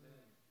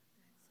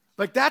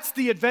 Like, that's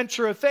the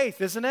adventure of faith,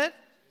 isn't it?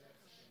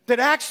 that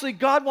actually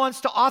God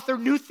wants to author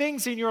new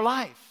things in your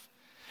life.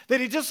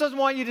 That he just doesn't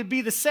want you to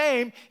be the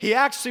same. He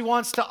actually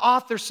wants to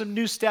author some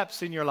new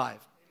steps in your life.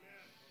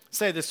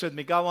 Say this with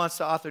me. God wants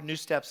to author new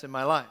steps in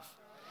my life.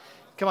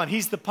 Come on,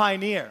 he's the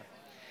pioneer.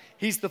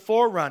 He's the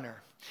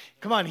forerunner.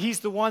 Come on, he's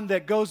the one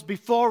that goes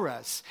before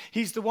us.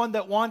 He's the one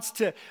that wants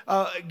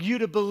you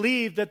to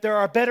believe that there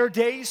are better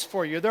days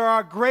for you. There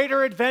are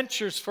greater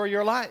adventures for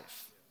your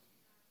life.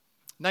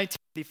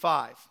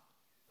 1985.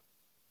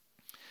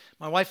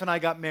 My wife and I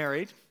got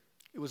married.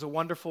 It was a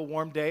wonderful,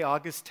 warm day,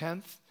 August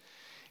 10th.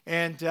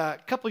 And a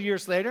couple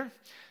years later,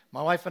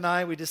 my wife and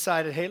I, we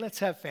decided, hey, let's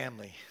have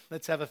family.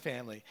 Let's have a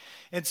family.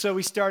 And so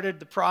we started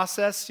the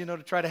process, to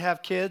try to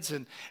have kids.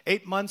 And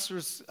 8 months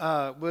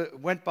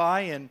went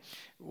by, and,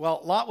 well,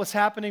 a lot was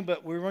happening,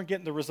 but we weren't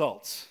getting the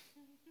results.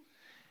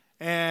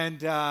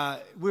 And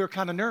we were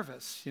kind of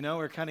nervous, we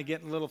were kind of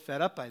getting a little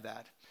fed up by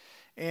that.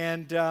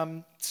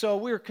 And so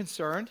we were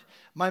concerned.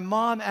 My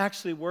mom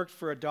actually worked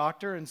for a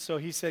doctor, and so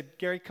he said,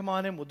 Gary, come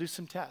on in, we'll do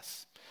some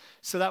tests.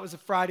 So that was a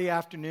Friday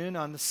afternoon.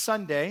 On the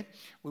Sunday,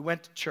 we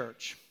went to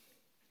church.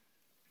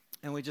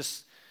 And we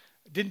just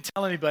didn't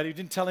tell anybody. We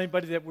didn't tell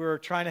anybody that we were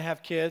trying to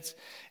have kids.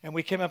 And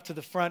we came up to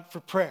the front for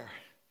prayer.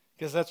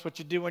 Because that's what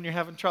you do when you're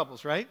having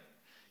troubles, right?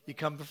 You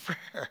come for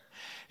prayer.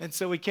 And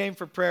so we came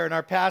for prayer. And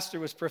our pastor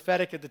was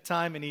prophetic at the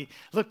time. And he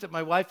looked at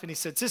my wife and he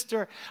said,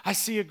 sister, I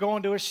see you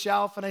going to a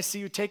shelf. And I see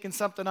you taking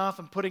something off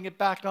and putting it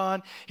back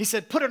on. He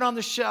said, put it on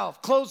the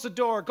shelf. Close the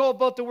door. Go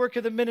about the work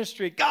of the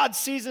ministry. God's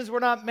seasons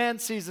were not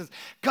man's seasons.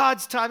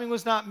 God's timing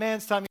was not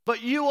man's timing.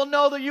 But you will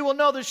know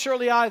that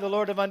surely I, the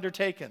Lord, have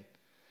undertaken.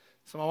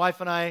 So my wife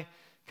and I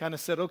kind of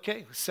said,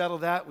 okay, we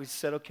settled that. We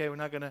said, okay, we're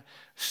not going to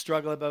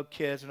struggle about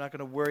kids. We're not going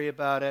to worry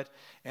about it.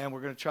 And we're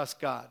going to trust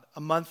God.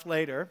 A month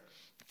later,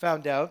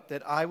 found out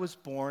that I was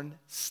born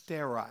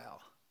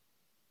sterile.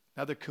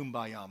 Another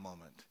kumbaya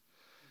moment.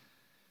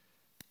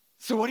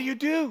 So what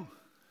do?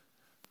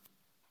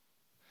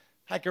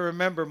 I can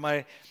remember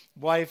my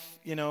wife,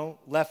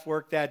 left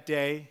work that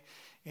day.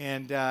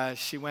 And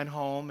she went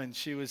home and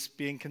she was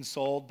being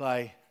consoled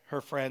by her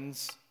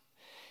friends.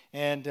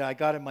 And I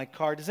got in my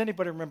car. Does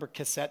anybody remember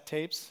cassette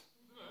tapes?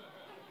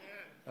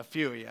 A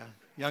few of you.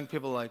 Young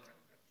people like.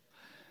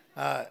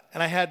 And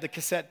I had the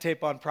cassette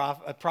tape on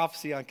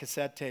prophecy on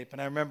cassette tape. And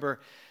I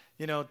remember,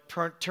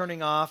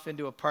 turning off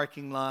into a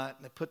parking lot.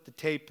 And I put the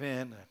tape in.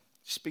 And I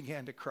just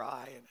began to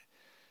cry and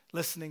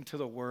listening to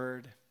the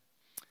word.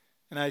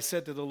 And I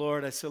said to the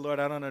Lord, Lord,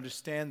 I don't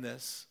understand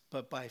this.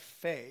 But by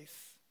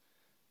faith,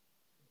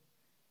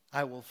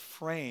 I will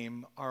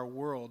frame our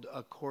world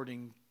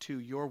according to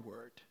your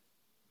word.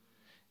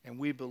 And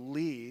we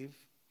believe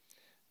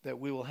that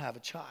we will have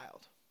a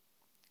child.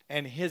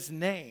 And his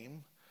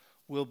name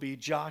will be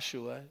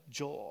Joshua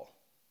Joel.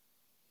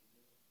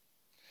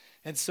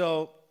 And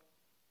so,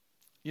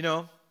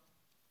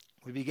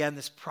 we began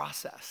this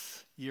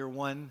process. Year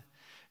 1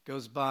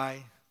 goes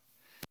by,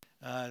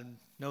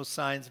 no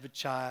signs of a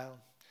child.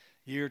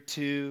 Year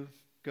 2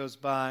 goes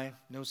by,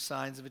 no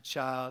signs of a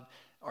child.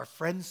 Our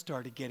friends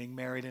started getting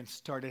married and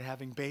started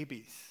having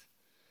babies.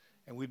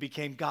 And we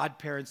became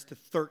godparents to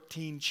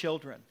 13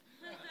 children.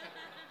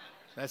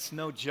 That's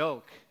no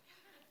joke.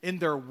 In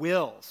their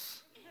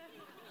wills.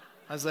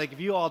 I was like, if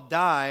you all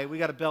die, we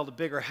got to build a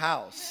bigger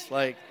house.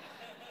 Like,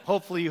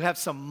 hopefully you have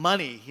some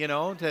money,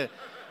 to,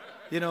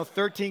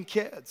 13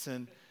 kids.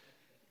 And,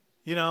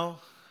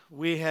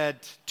 we had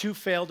 2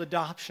 failed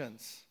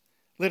adoptions.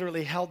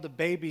 Literally held the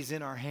babies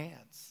in our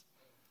hands.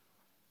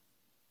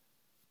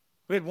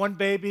 We had one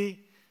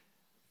baby.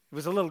 It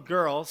was a little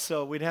girl,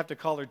 so we'd have to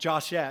call her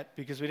Joshette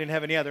because we didn't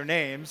have any other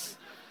names.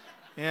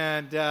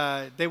 And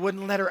they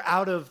wouldn't let her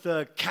out of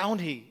the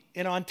county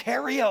in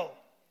Ontario.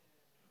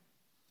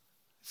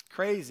 It's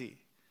crazy.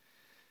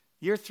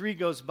 Year 3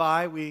 goes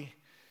by. We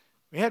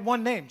had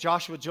one name,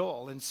 Joshua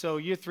Joel. And so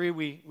year 3,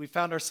 we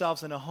found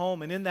ourselves in a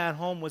home. And in that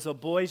home was a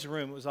boys'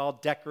 room. It was all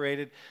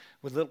decorated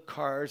with little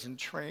cars and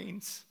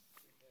trains.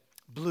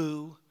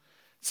 Blue.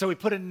 So we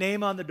put a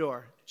name on the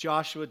door,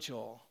 Joshua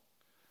Joel.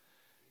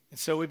 And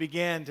so we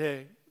began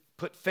to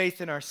put faith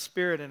in our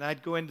spirit, and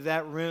I'd go into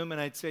that room and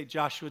I'd say,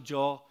 Joshua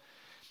Joel,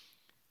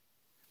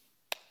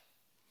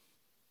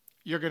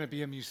 you're going to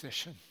be a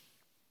musician.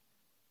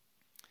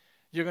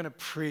 You're going to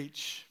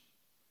preach.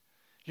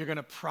 You're going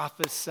to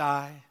prophesy.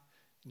 And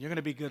you're going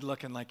to be good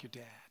looking like your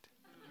dad.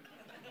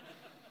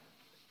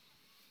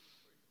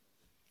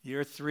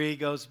 Year 3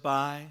 goes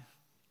by.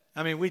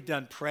 We'd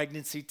done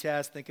pregnancy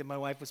tests, thinking my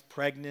wife was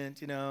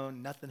pregnant,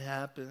 nothing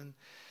happened.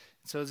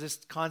 So it was this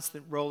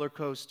constant roller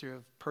coaster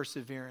of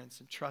perseverance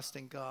and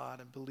trusting God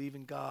and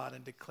believing God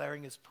and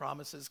declaring his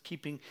promises,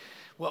 keeping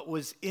what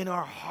was in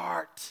our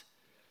heart,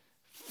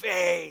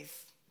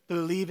 faith,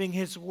 believing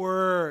his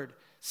word,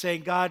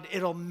 saying, God,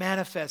 it'll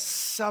manifest.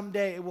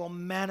 Someday it will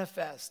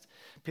manifest.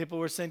 People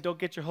were saying, don't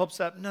get your hopes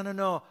up.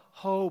 No.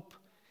 Hope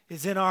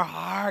is in our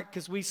heart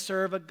because we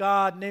serve a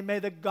God. And may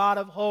the God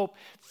of hope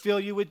fill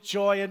you with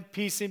joy and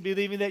peace in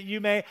believing that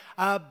you may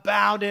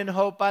abound in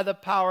hope by the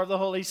power of the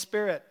Holy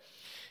Spirit.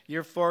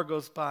 Year 4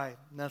 goes by,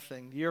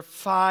 nothing. Year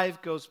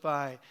 5 goes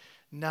by,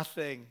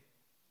 nothing.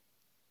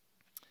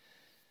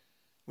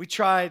 We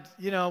tried,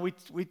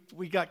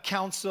 we got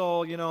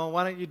counsel,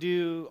 why don't you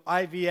do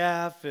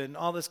IVF and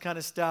all this kind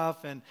of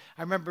stuff. And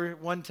I remember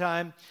one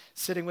time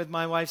sitting with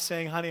my wife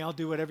saying, honey, I'll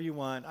do whatever you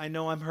want. I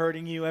know I'm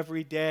hurting you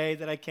every day,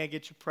 that I can't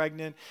get you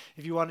pregnant.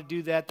 If you want to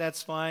do that,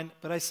 that's fine.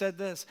 But I said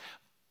this,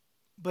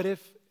 but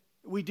if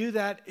we do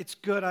that, it's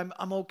good,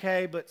 I'm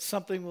okay, but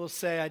something will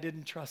say I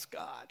didn't trust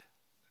God.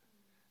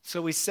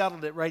 So we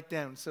settled it right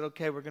then and said,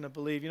 okay, we're going to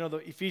believe. The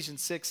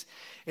Ephesians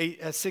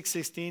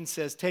 6:16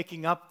 says,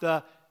 taking up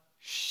the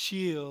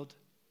shield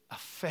of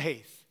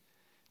faith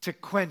to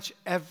quench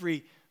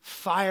every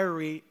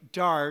fiery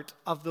dart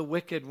of the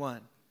wicked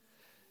one.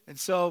 And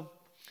so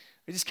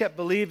we just kept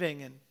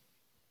believing. And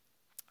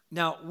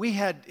now we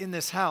had in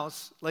this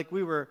house, like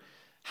we were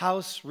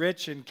house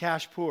rich and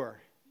cash poor,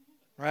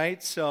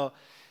 right? So,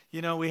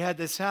 we had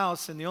this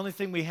house, and the only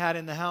thing we had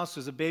in the house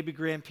was a baby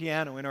grand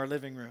piano in our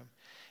living room.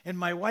 And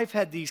my wife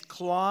had these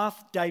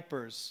cloth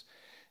diapers.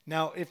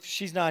 Now, if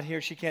she's not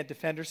here, she can't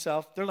defend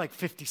herself. They're like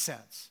 50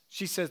 cents.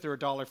 She says they're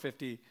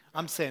 $1.50.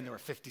 I'm saying they were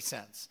 50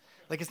 cents.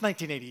 Like it's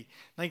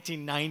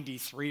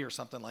 1993 or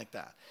something like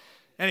that.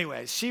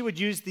 Anyways, she would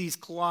use these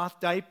cloth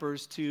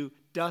diapers to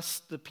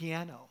dust the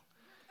piano.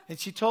 And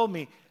she told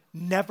me,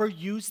 never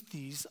use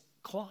these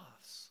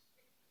cloths.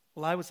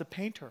 Well, I was a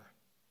painter.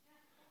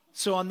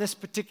 So on this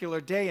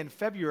particular day in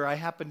February, I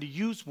happened to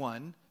use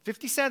one.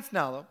 50 cents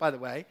now, by the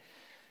way.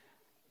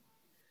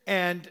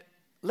 And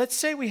let's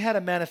say we had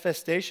a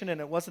manifestation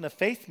and it wasn't a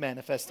faith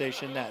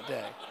manifestation that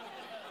day.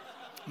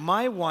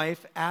 My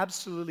wife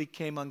absolutely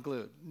came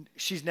unglued.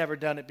 She's never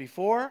done it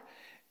before,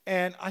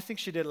 and I think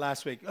she did it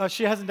last week.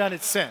 She hasn't done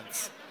it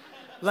since.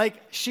 Like,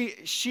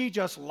 she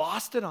just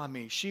lost it on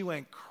me. She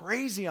went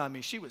crazy on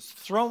me. She was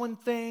throwing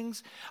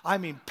things.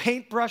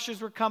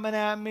 Paintbrushes were coming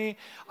at me.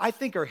 I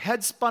think her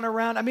head spun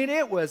around.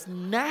 It was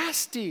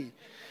nasty.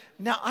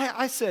 Now,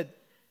 I said,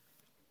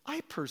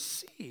 I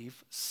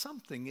perceive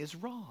something is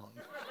wrong.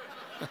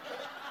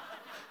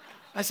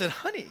 I said,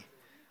 honey,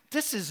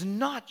 this is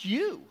not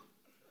you.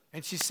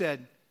 And she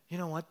said, you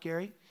know what,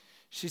 Gary?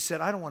 She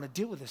said, I don't want to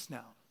deal with this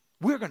now.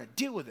 We're going to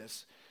deal with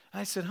this.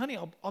 And I said, honey,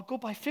 I'll go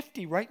buy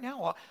 50 right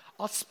now.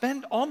 I'll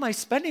spend all my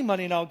spending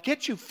money and I'll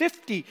get you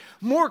 50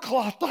 more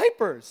cloth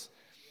diapers.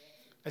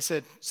 I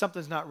said,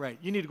 something's not right.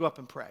 You need to go up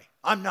and pray.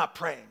 I'm not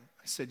praying.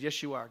 I said,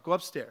 yes, you are. Go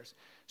upstairs.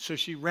 So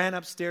she ran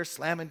upstairs,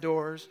 slamming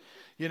doors,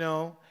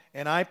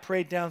 and I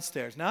prayed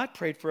downstairs. Now, I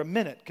prayed for a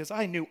minute because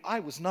I knew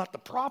I was not the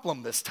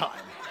problem this time.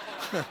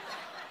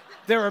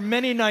 There are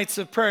many nights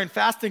of prayer and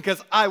fasting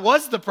because I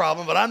was the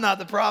problem, but I'm not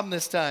the problem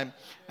this time.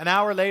 An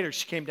hour later,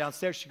 she came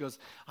downstairs. She goes,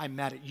 I'm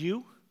mad at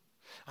you,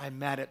 I'm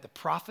mad at the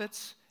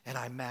prophets, and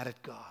I'm mad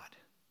at God.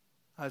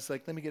 I was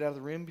like, let me get out of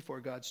the room before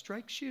God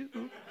strikes you.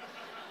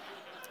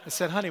 I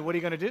said, honey, what are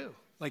you going to do?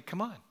 Like,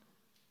 come on.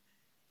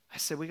 I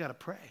said, we got to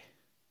pray.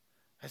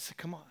 I said,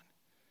 come on.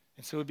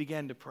 And so we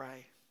began to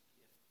pray.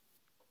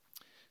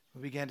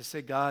 We began to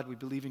say, God, we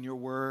believe in your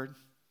word.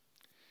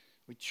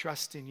 We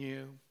trust in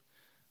you.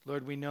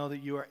 Lord, we know that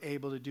you are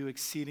able to do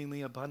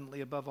exceedingly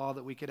abundantly above all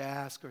that we could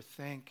ask or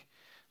think.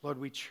 Lord,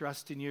 we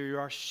trust in you. You're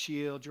our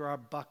shield. You're our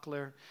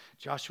buckler.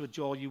 Joshua,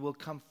 Joel, you will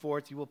come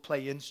forth. You will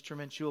play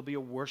instruments. You will be a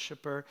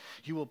worshiper.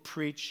 You will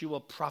preach. You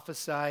will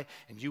prophesy.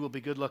 And you will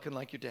be good looking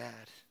like your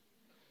dad.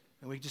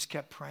 And we just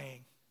kept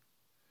praying.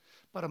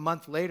 About a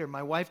month later,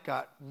 my wife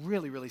got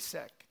really, really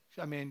sick.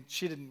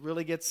 She didn't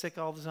really get sick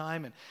all the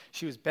time, and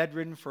she was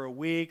bedridden for a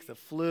week, the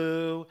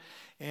flu,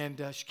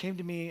 and she came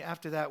to me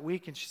after that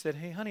week, and she said,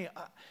 hey, honey,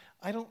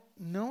 I don't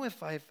know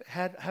if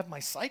have my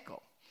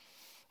cycle.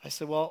 I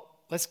said, well,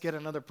 let's get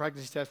another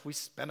pregnancy test. We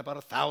spent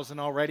about $1,000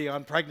 already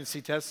on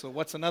pregnancy tests, so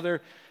what's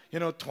another,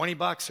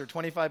 $20 or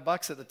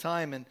 $25 at the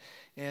time,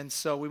 and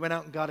so we went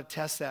out and got a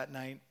test that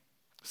night,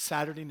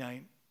 Saturday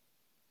night,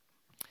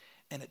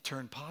 and it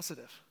turned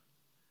positive.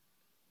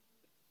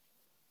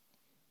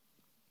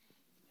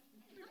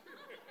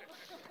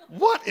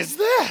 What is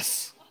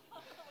this?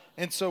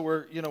 And so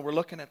we're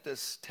looking at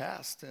this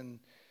test, and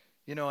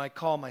I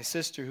call my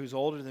sister who's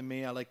older than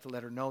me. I like to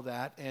let her know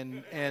that,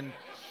 and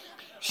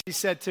she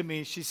said to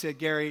me,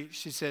 Gary,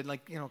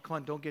 come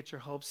on, don't get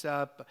your hopes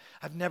up.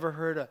 I've never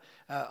heard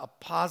a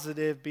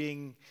positive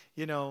being,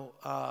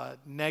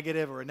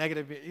 negative or a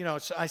negative,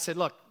 So I said,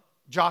 look,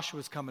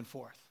 Joshua's coming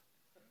forth.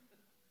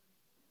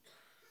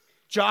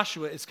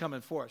 Joshua is coming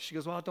forth. She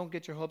goes, well, don't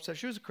get your hopes up.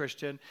 She was a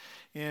Christian.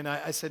 And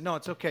I said, no,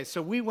 it's okay.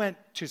 So we went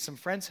to some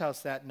friend's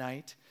house that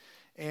night,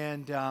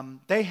 and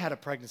they had a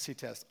pregnancy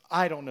test.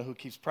 I don't know who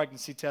keeps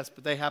pregnancy tests,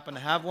 but they happen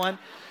to have one.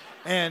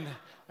 And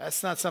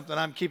that's not something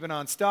I'm keeping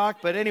on stock.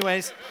 But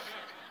anyways,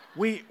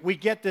 we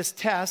get this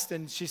test,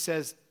 and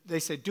they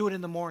say, do it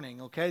in the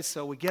morning, okay?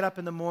 So we get up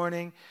in the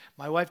morning.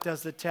 My wife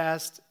does the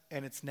test,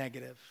 and it's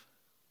negative.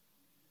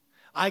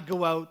 I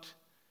go out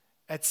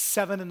at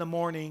 7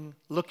 a.m.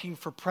 looking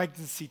for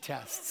pregnancy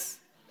tests.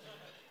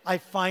 I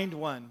find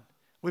one.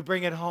 We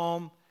bring it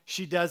home.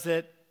 She does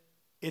it.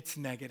 It's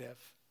negative.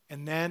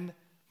 And then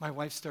my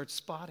wife starts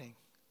spotting.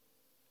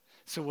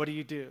 So what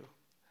do?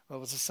 Well, it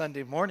was a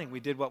Sunday morning.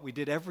 We did what we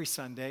did every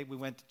Sunday. We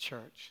went to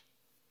church.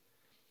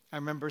 I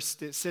remember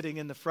sitting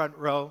in the front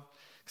row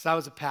because I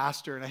was a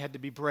pastor and I had to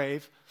be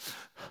brave.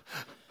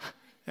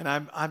 And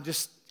I'm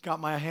just got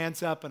my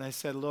hands up and I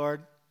said,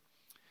 Lord,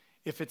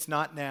 if it's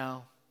not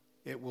now,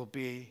 it will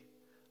be.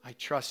 I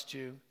trust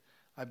you.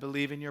 I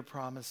believe in your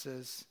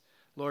promises.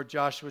 Lord,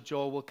 Joshua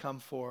Joel will come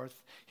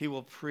forth. He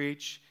will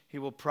preach. He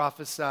will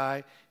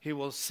prophesy. He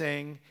will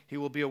sing. He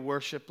will be a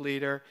worship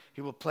leader.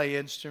 He will play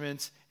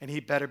instruments. And he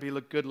better be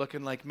good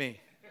looking like me.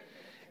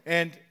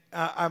 And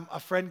a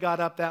friend got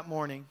up that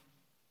morning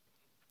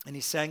and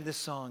he sang this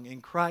song,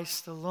 In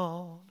Christ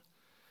alone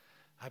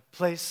I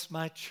place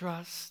my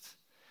trust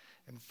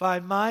and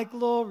find my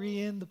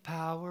glory in the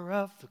power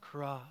of the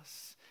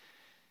cross.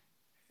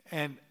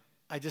 And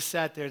I just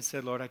sat there and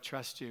said, Lord, I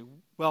trust you.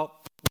 Well,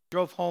 we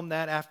drove home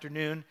that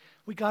afternoon.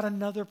 We got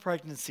another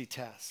pregnancy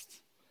test.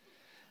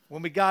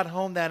 When we got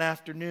home that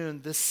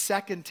afternoon, the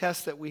second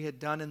test that we had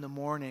done in the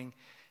morning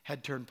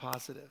had turned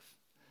positive.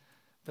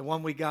 The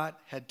one we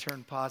got had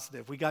turned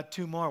positive. We got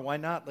 2 more. Why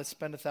not? Let's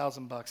spend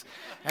 $1,000.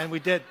 And we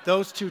did.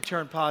 Those 2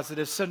 turned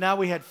positive. So now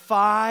we had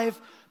 5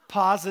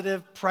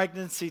 positive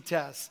pregnancy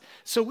tests.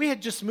 So we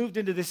had just moved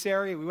into this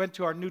area. We went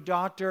to our new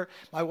doctor.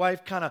 My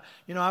wife kind of,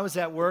 I was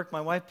at work.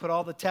 My wife put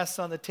all the tests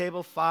on the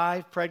table,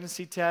 5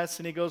 pregnancy tests.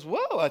 And he goes,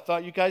 whoa, I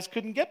thought you guys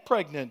couldn't get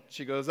pregnant.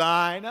 She goes,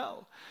 I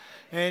know.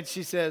 And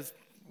she says,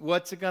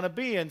 what's it going to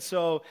be? And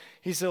so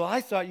he said, well,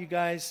 I thought you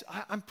guys,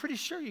 I'm pretty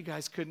sure you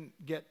guys couldn't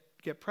get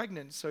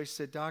pregnant. So he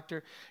said,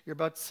 doctor, you're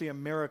about to see a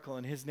miracle,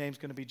 and his name's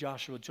going to be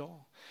Joshua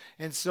Joel.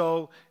 And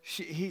so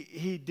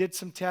he did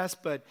some tests,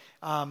 but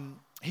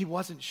he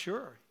wasn't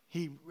sure.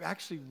 He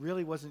actually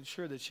really wasn't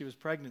sure that she was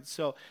pregnant.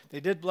 So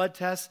they did blood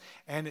tests,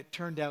 and it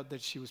turned out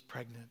that she was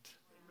pregnant.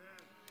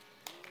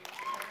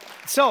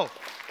 So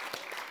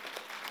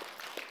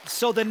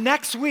the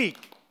next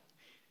week,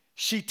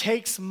 she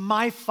takes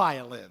my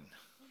file in,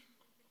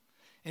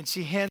 and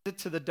she hands it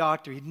to the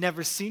doctor. He'd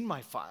never seen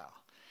my file.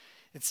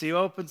 And so he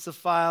opens the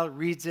file,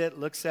 reads it,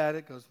 looks at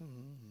it, goes,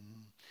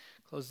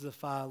 closes the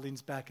file,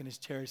 leans back in his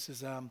chair. He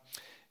says, I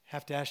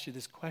have to ask you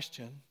this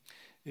question.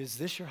 Is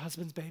this your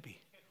husband's baby?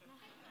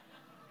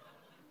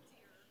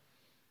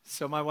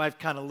 So my wife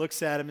kind of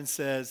looks at him and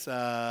says,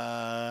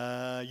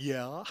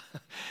 yeah.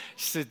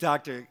 She said,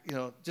 doctor,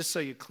 just so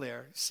you're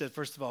clear. She said,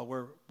 first of all,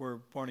 we're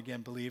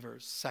born-again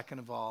believers. Second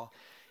of all,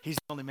 he's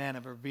the only man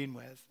I've ever been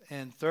with.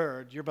 And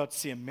third, you're about to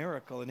see a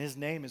miracle, and his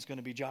name is going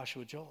to be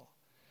Joshua Joel.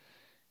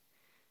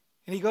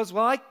 And he goes,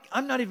 well,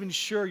 I'm not even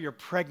sure you're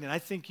pregnant. I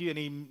think and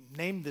he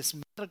named this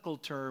medical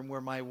term where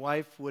my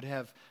wife would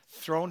have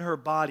thrown her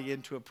body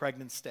into a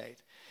pregnant state.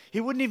 He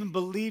wouldn't even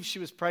believe she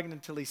was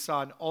pregnant until he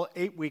saw an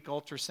 8-week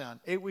ultrasound.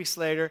 8 weeks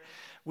later,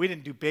 we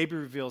didn't do baby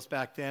reveals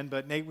back then,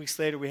 but 8 weeks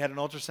later we had an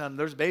ultrasound and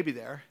there's a baby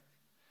there.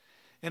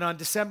 And on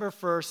December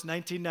 1st,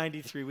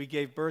 1993, we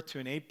gave birth to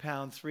an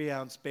 8-pound,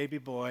 3-ounce baby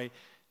boy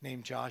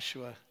named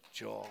Joshua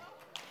Joel.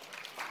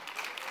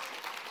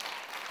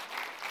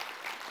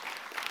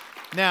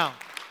 Now,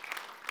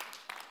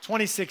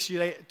 26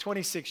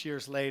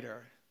 years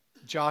later,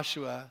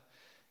 Joshua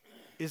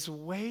is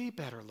way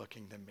better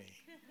looking than me.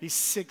 He's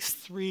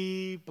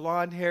 6'3",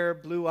 blonde hair,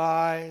 blue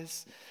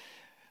eyes.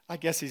 I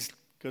guess he's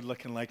good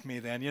looking like me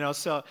then,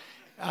 So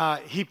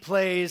he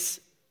plays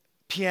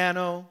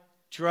piano,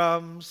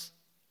 drums,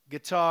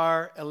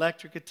 guitar,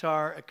 electric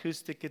guitar,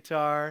 acoustic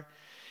guitar.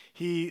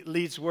 He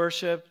leads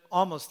worship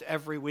almost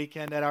every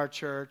weekend at our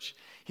church.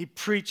 He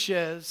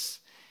preaches.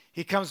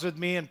 He comes with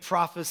me and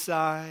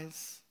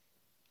prophesies.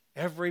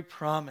 Every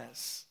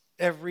promise,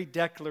 every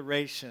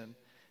declaration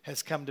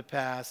has come to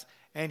pass.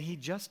 And he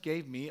just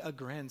gave me a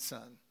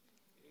grandson.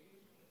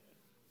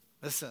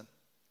 Listen.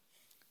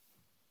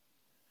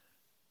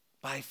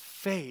 By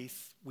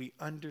faith, we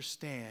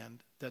understand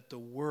that the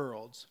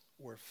worlds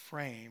were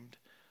framed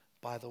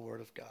by the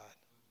Word of God.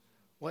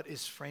 What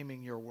is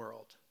framing your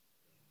world?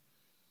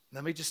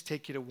 Let me just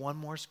take you to one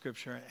more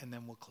scripture and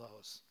then we'll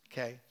close.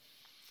 Okay?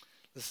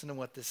 Listen to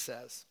what this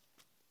says.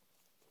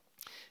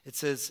 It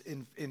says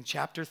in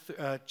chapter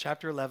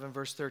 11,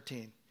 verse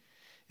 13,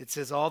 it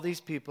says, all these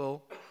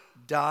people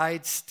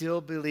died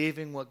still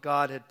believing what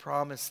God had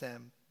promised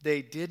them.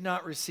 They did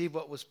not receive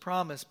what was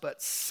promised,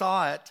 but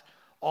saw it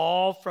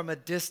all from a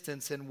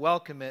distance and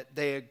welcomed it.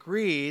 They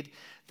agreed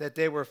that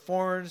they were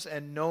foreigners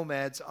and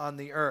nomads on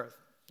the earth.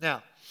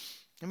 Now,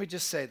 let me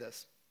just say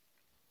this.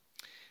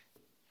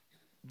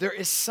 There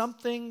is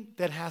something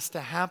that has to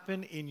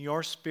happen in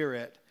your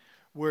spirit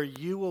where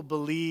you will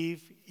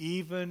believe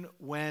even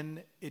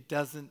when it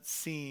doesn't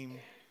seem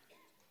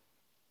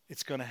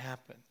it's going to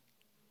happen.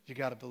 You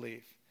got to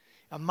believe.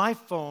 On my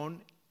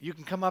phone, you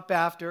can come up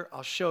after,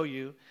 I'll show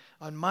you.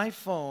 On my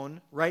phone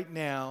right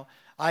now,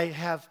 I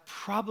have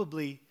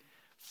probably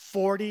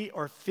 40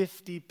 or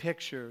 50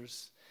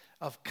 pictures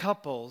of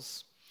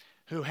couples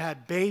who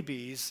had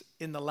babies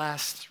in the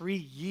last 3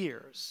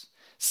 years.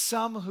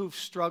 Some who've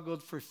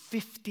struggled for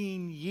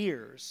 15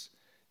 years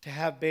to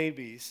have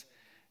babies.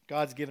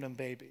 God's given them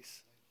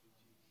babies.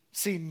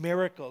 See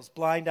miracles,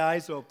 blind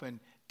eyes open,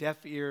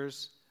 deaf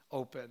ears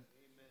open.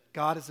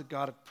 God is a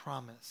God of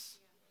promise.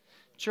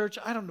 Church,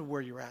 I don't know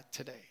where you're at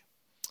today,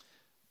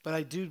 but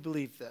I do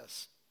believe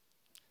this,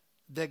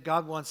 that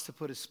God wants to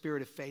put a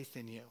spirit of faith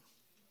in you.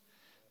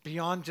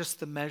 Beyond just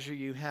the measure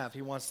you have,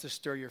 he wants to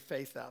stir your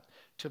faith up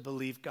to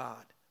believe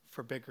God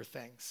for bigger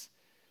things.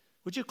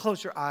 Would you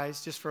close your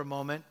eyes just for a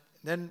moment?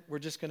 Then we're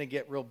just going to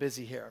get real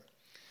busy here.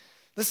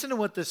 Listen to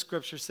what this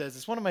scripture says.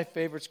 It's one of my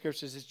favorite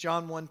scriptures. It's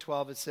John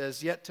 1:12. It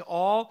says, "Yet to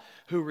all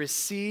who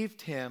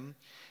received him,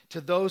 to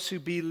those who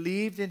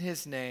believed in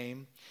his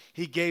name,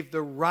 he gave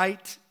the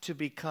right to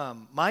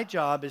become." My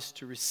job is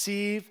to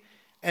receive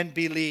and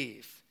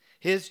believe.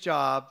 His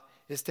job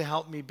is to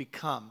help me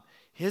become.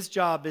 His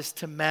job is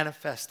to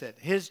manifest it.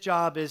 His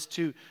job is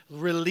to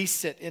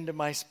release it into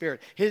my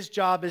spirit. His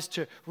job is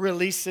to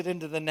release it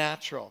into the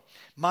natural.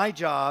 My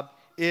job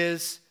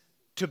is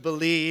to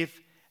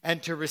believe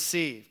and to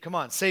receive. Come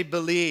on, say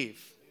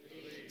believe.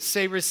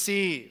 Say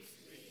receive.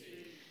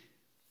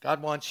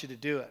 God wants you to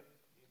do it.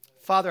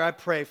 Father, I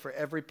pray for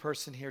every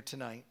person here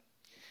tonight.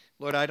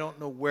 Lord, I don't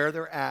know where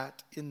they're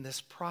at in this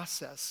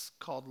process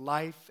called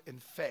life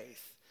and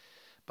faith,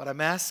 but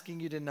I'm asking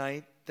you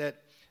tonight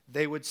that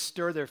they would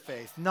stir their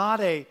faith. Not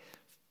a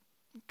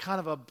kind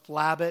of a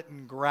blab it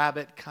and grab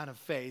it kind of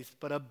faith,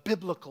 but a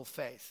biblical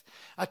faith,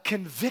 a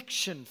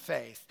conviction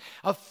faith,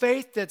 a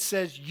faith that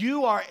says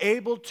you are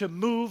able to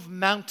move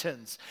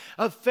mountains,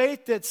 a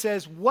faith that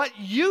says what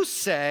you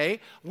say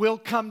will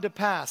come to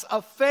pass,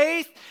 a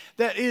faith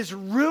that is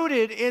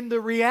rooted in the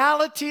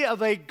reality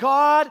of a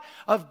God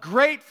of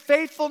great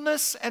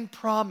faithfulness and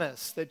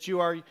promise, that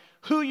you are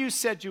who you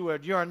said you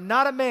would. You are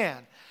not a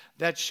man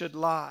that should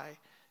lie.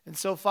 And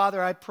so,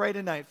 Father, I pray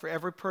tonight for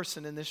every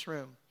person in this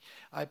room.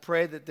 I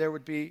pray that there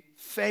would be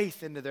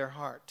faith into their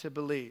heart to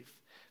believe,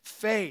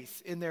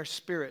 faith in their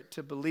spirit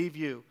to believe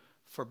you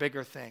for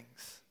bigger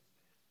things.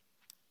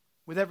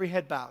 With every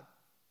head bowed,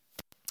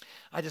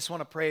 I just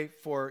want to pray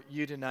for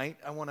you tonight.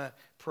 I want to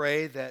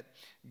pray that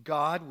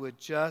God would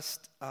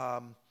just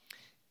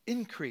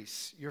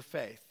increase your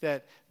faith,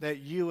 that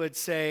you would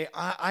say,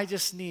 I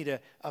just need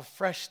a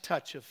fresh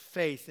touch of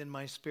faith in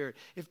my spirit.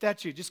 If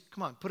that's you, just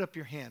come on, put up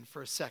your hand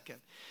for a second.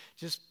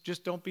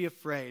 Just don't be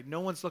afraid.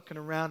 No one's looking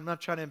around. I'm not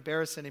trying to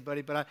embarrass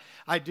anybody, but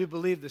I do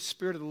believe the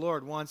Spirit of the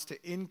Lord wants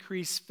to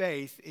increase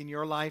faith in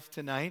your life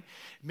tonight.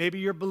 Maybe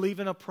you're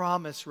believing a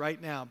promise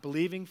right now,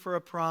 believing for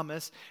a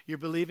promise. You're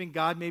believing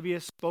God maybe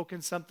has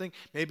spoken something.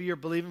 Maybe you're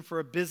believing for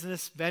a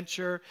business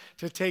venture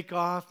to take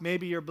off.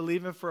 Maybe you're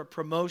believing for a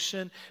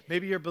promotion.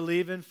 Maybe you're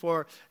believing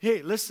for,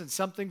 hey, listen,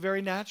 something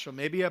very natural.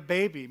 Maybe a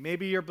baby.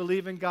 Maybe you're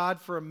believing God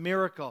for a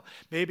miracle.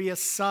 Maybe a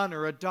son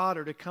or a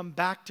daughter to come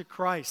back to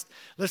Christ.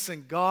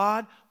 Listen, God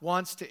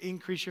wants to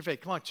increase your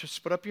faith. Come on,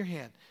 just put up your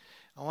hand.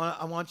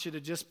 I want you to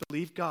just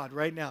believe God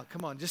right now.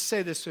 Come on, just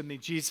say this with me.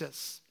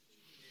 Jesus,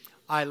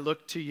 I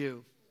look to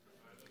you.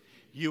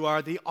 You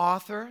are the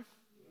author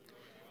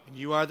and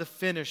you are the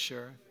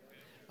finisher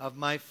of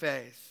my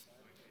faith.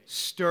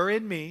 Stir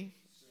in me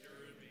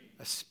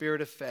a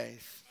spirit of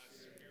faith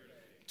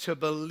to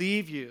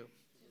believe you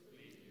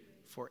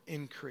for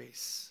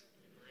increase,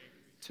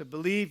 to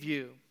believe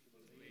you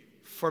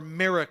for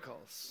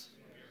miracles,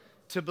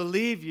 to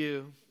believe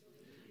you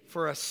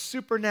for a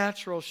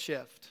supernatural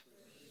shift,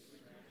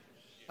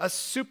 a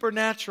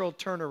supernatural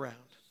turnaround.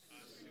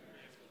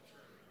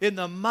 In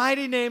the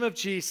mighty name of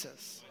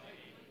Jesus.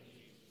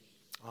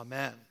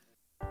 Amen.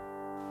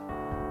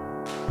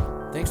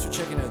 Thanks for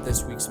checking out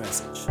this week's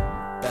message,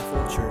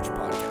 Bethel Church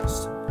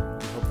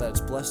Podcast. We hope that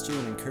it's blessed you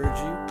and encouraged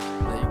you,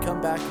 and that you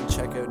come back and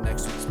check out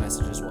next week's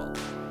message as well.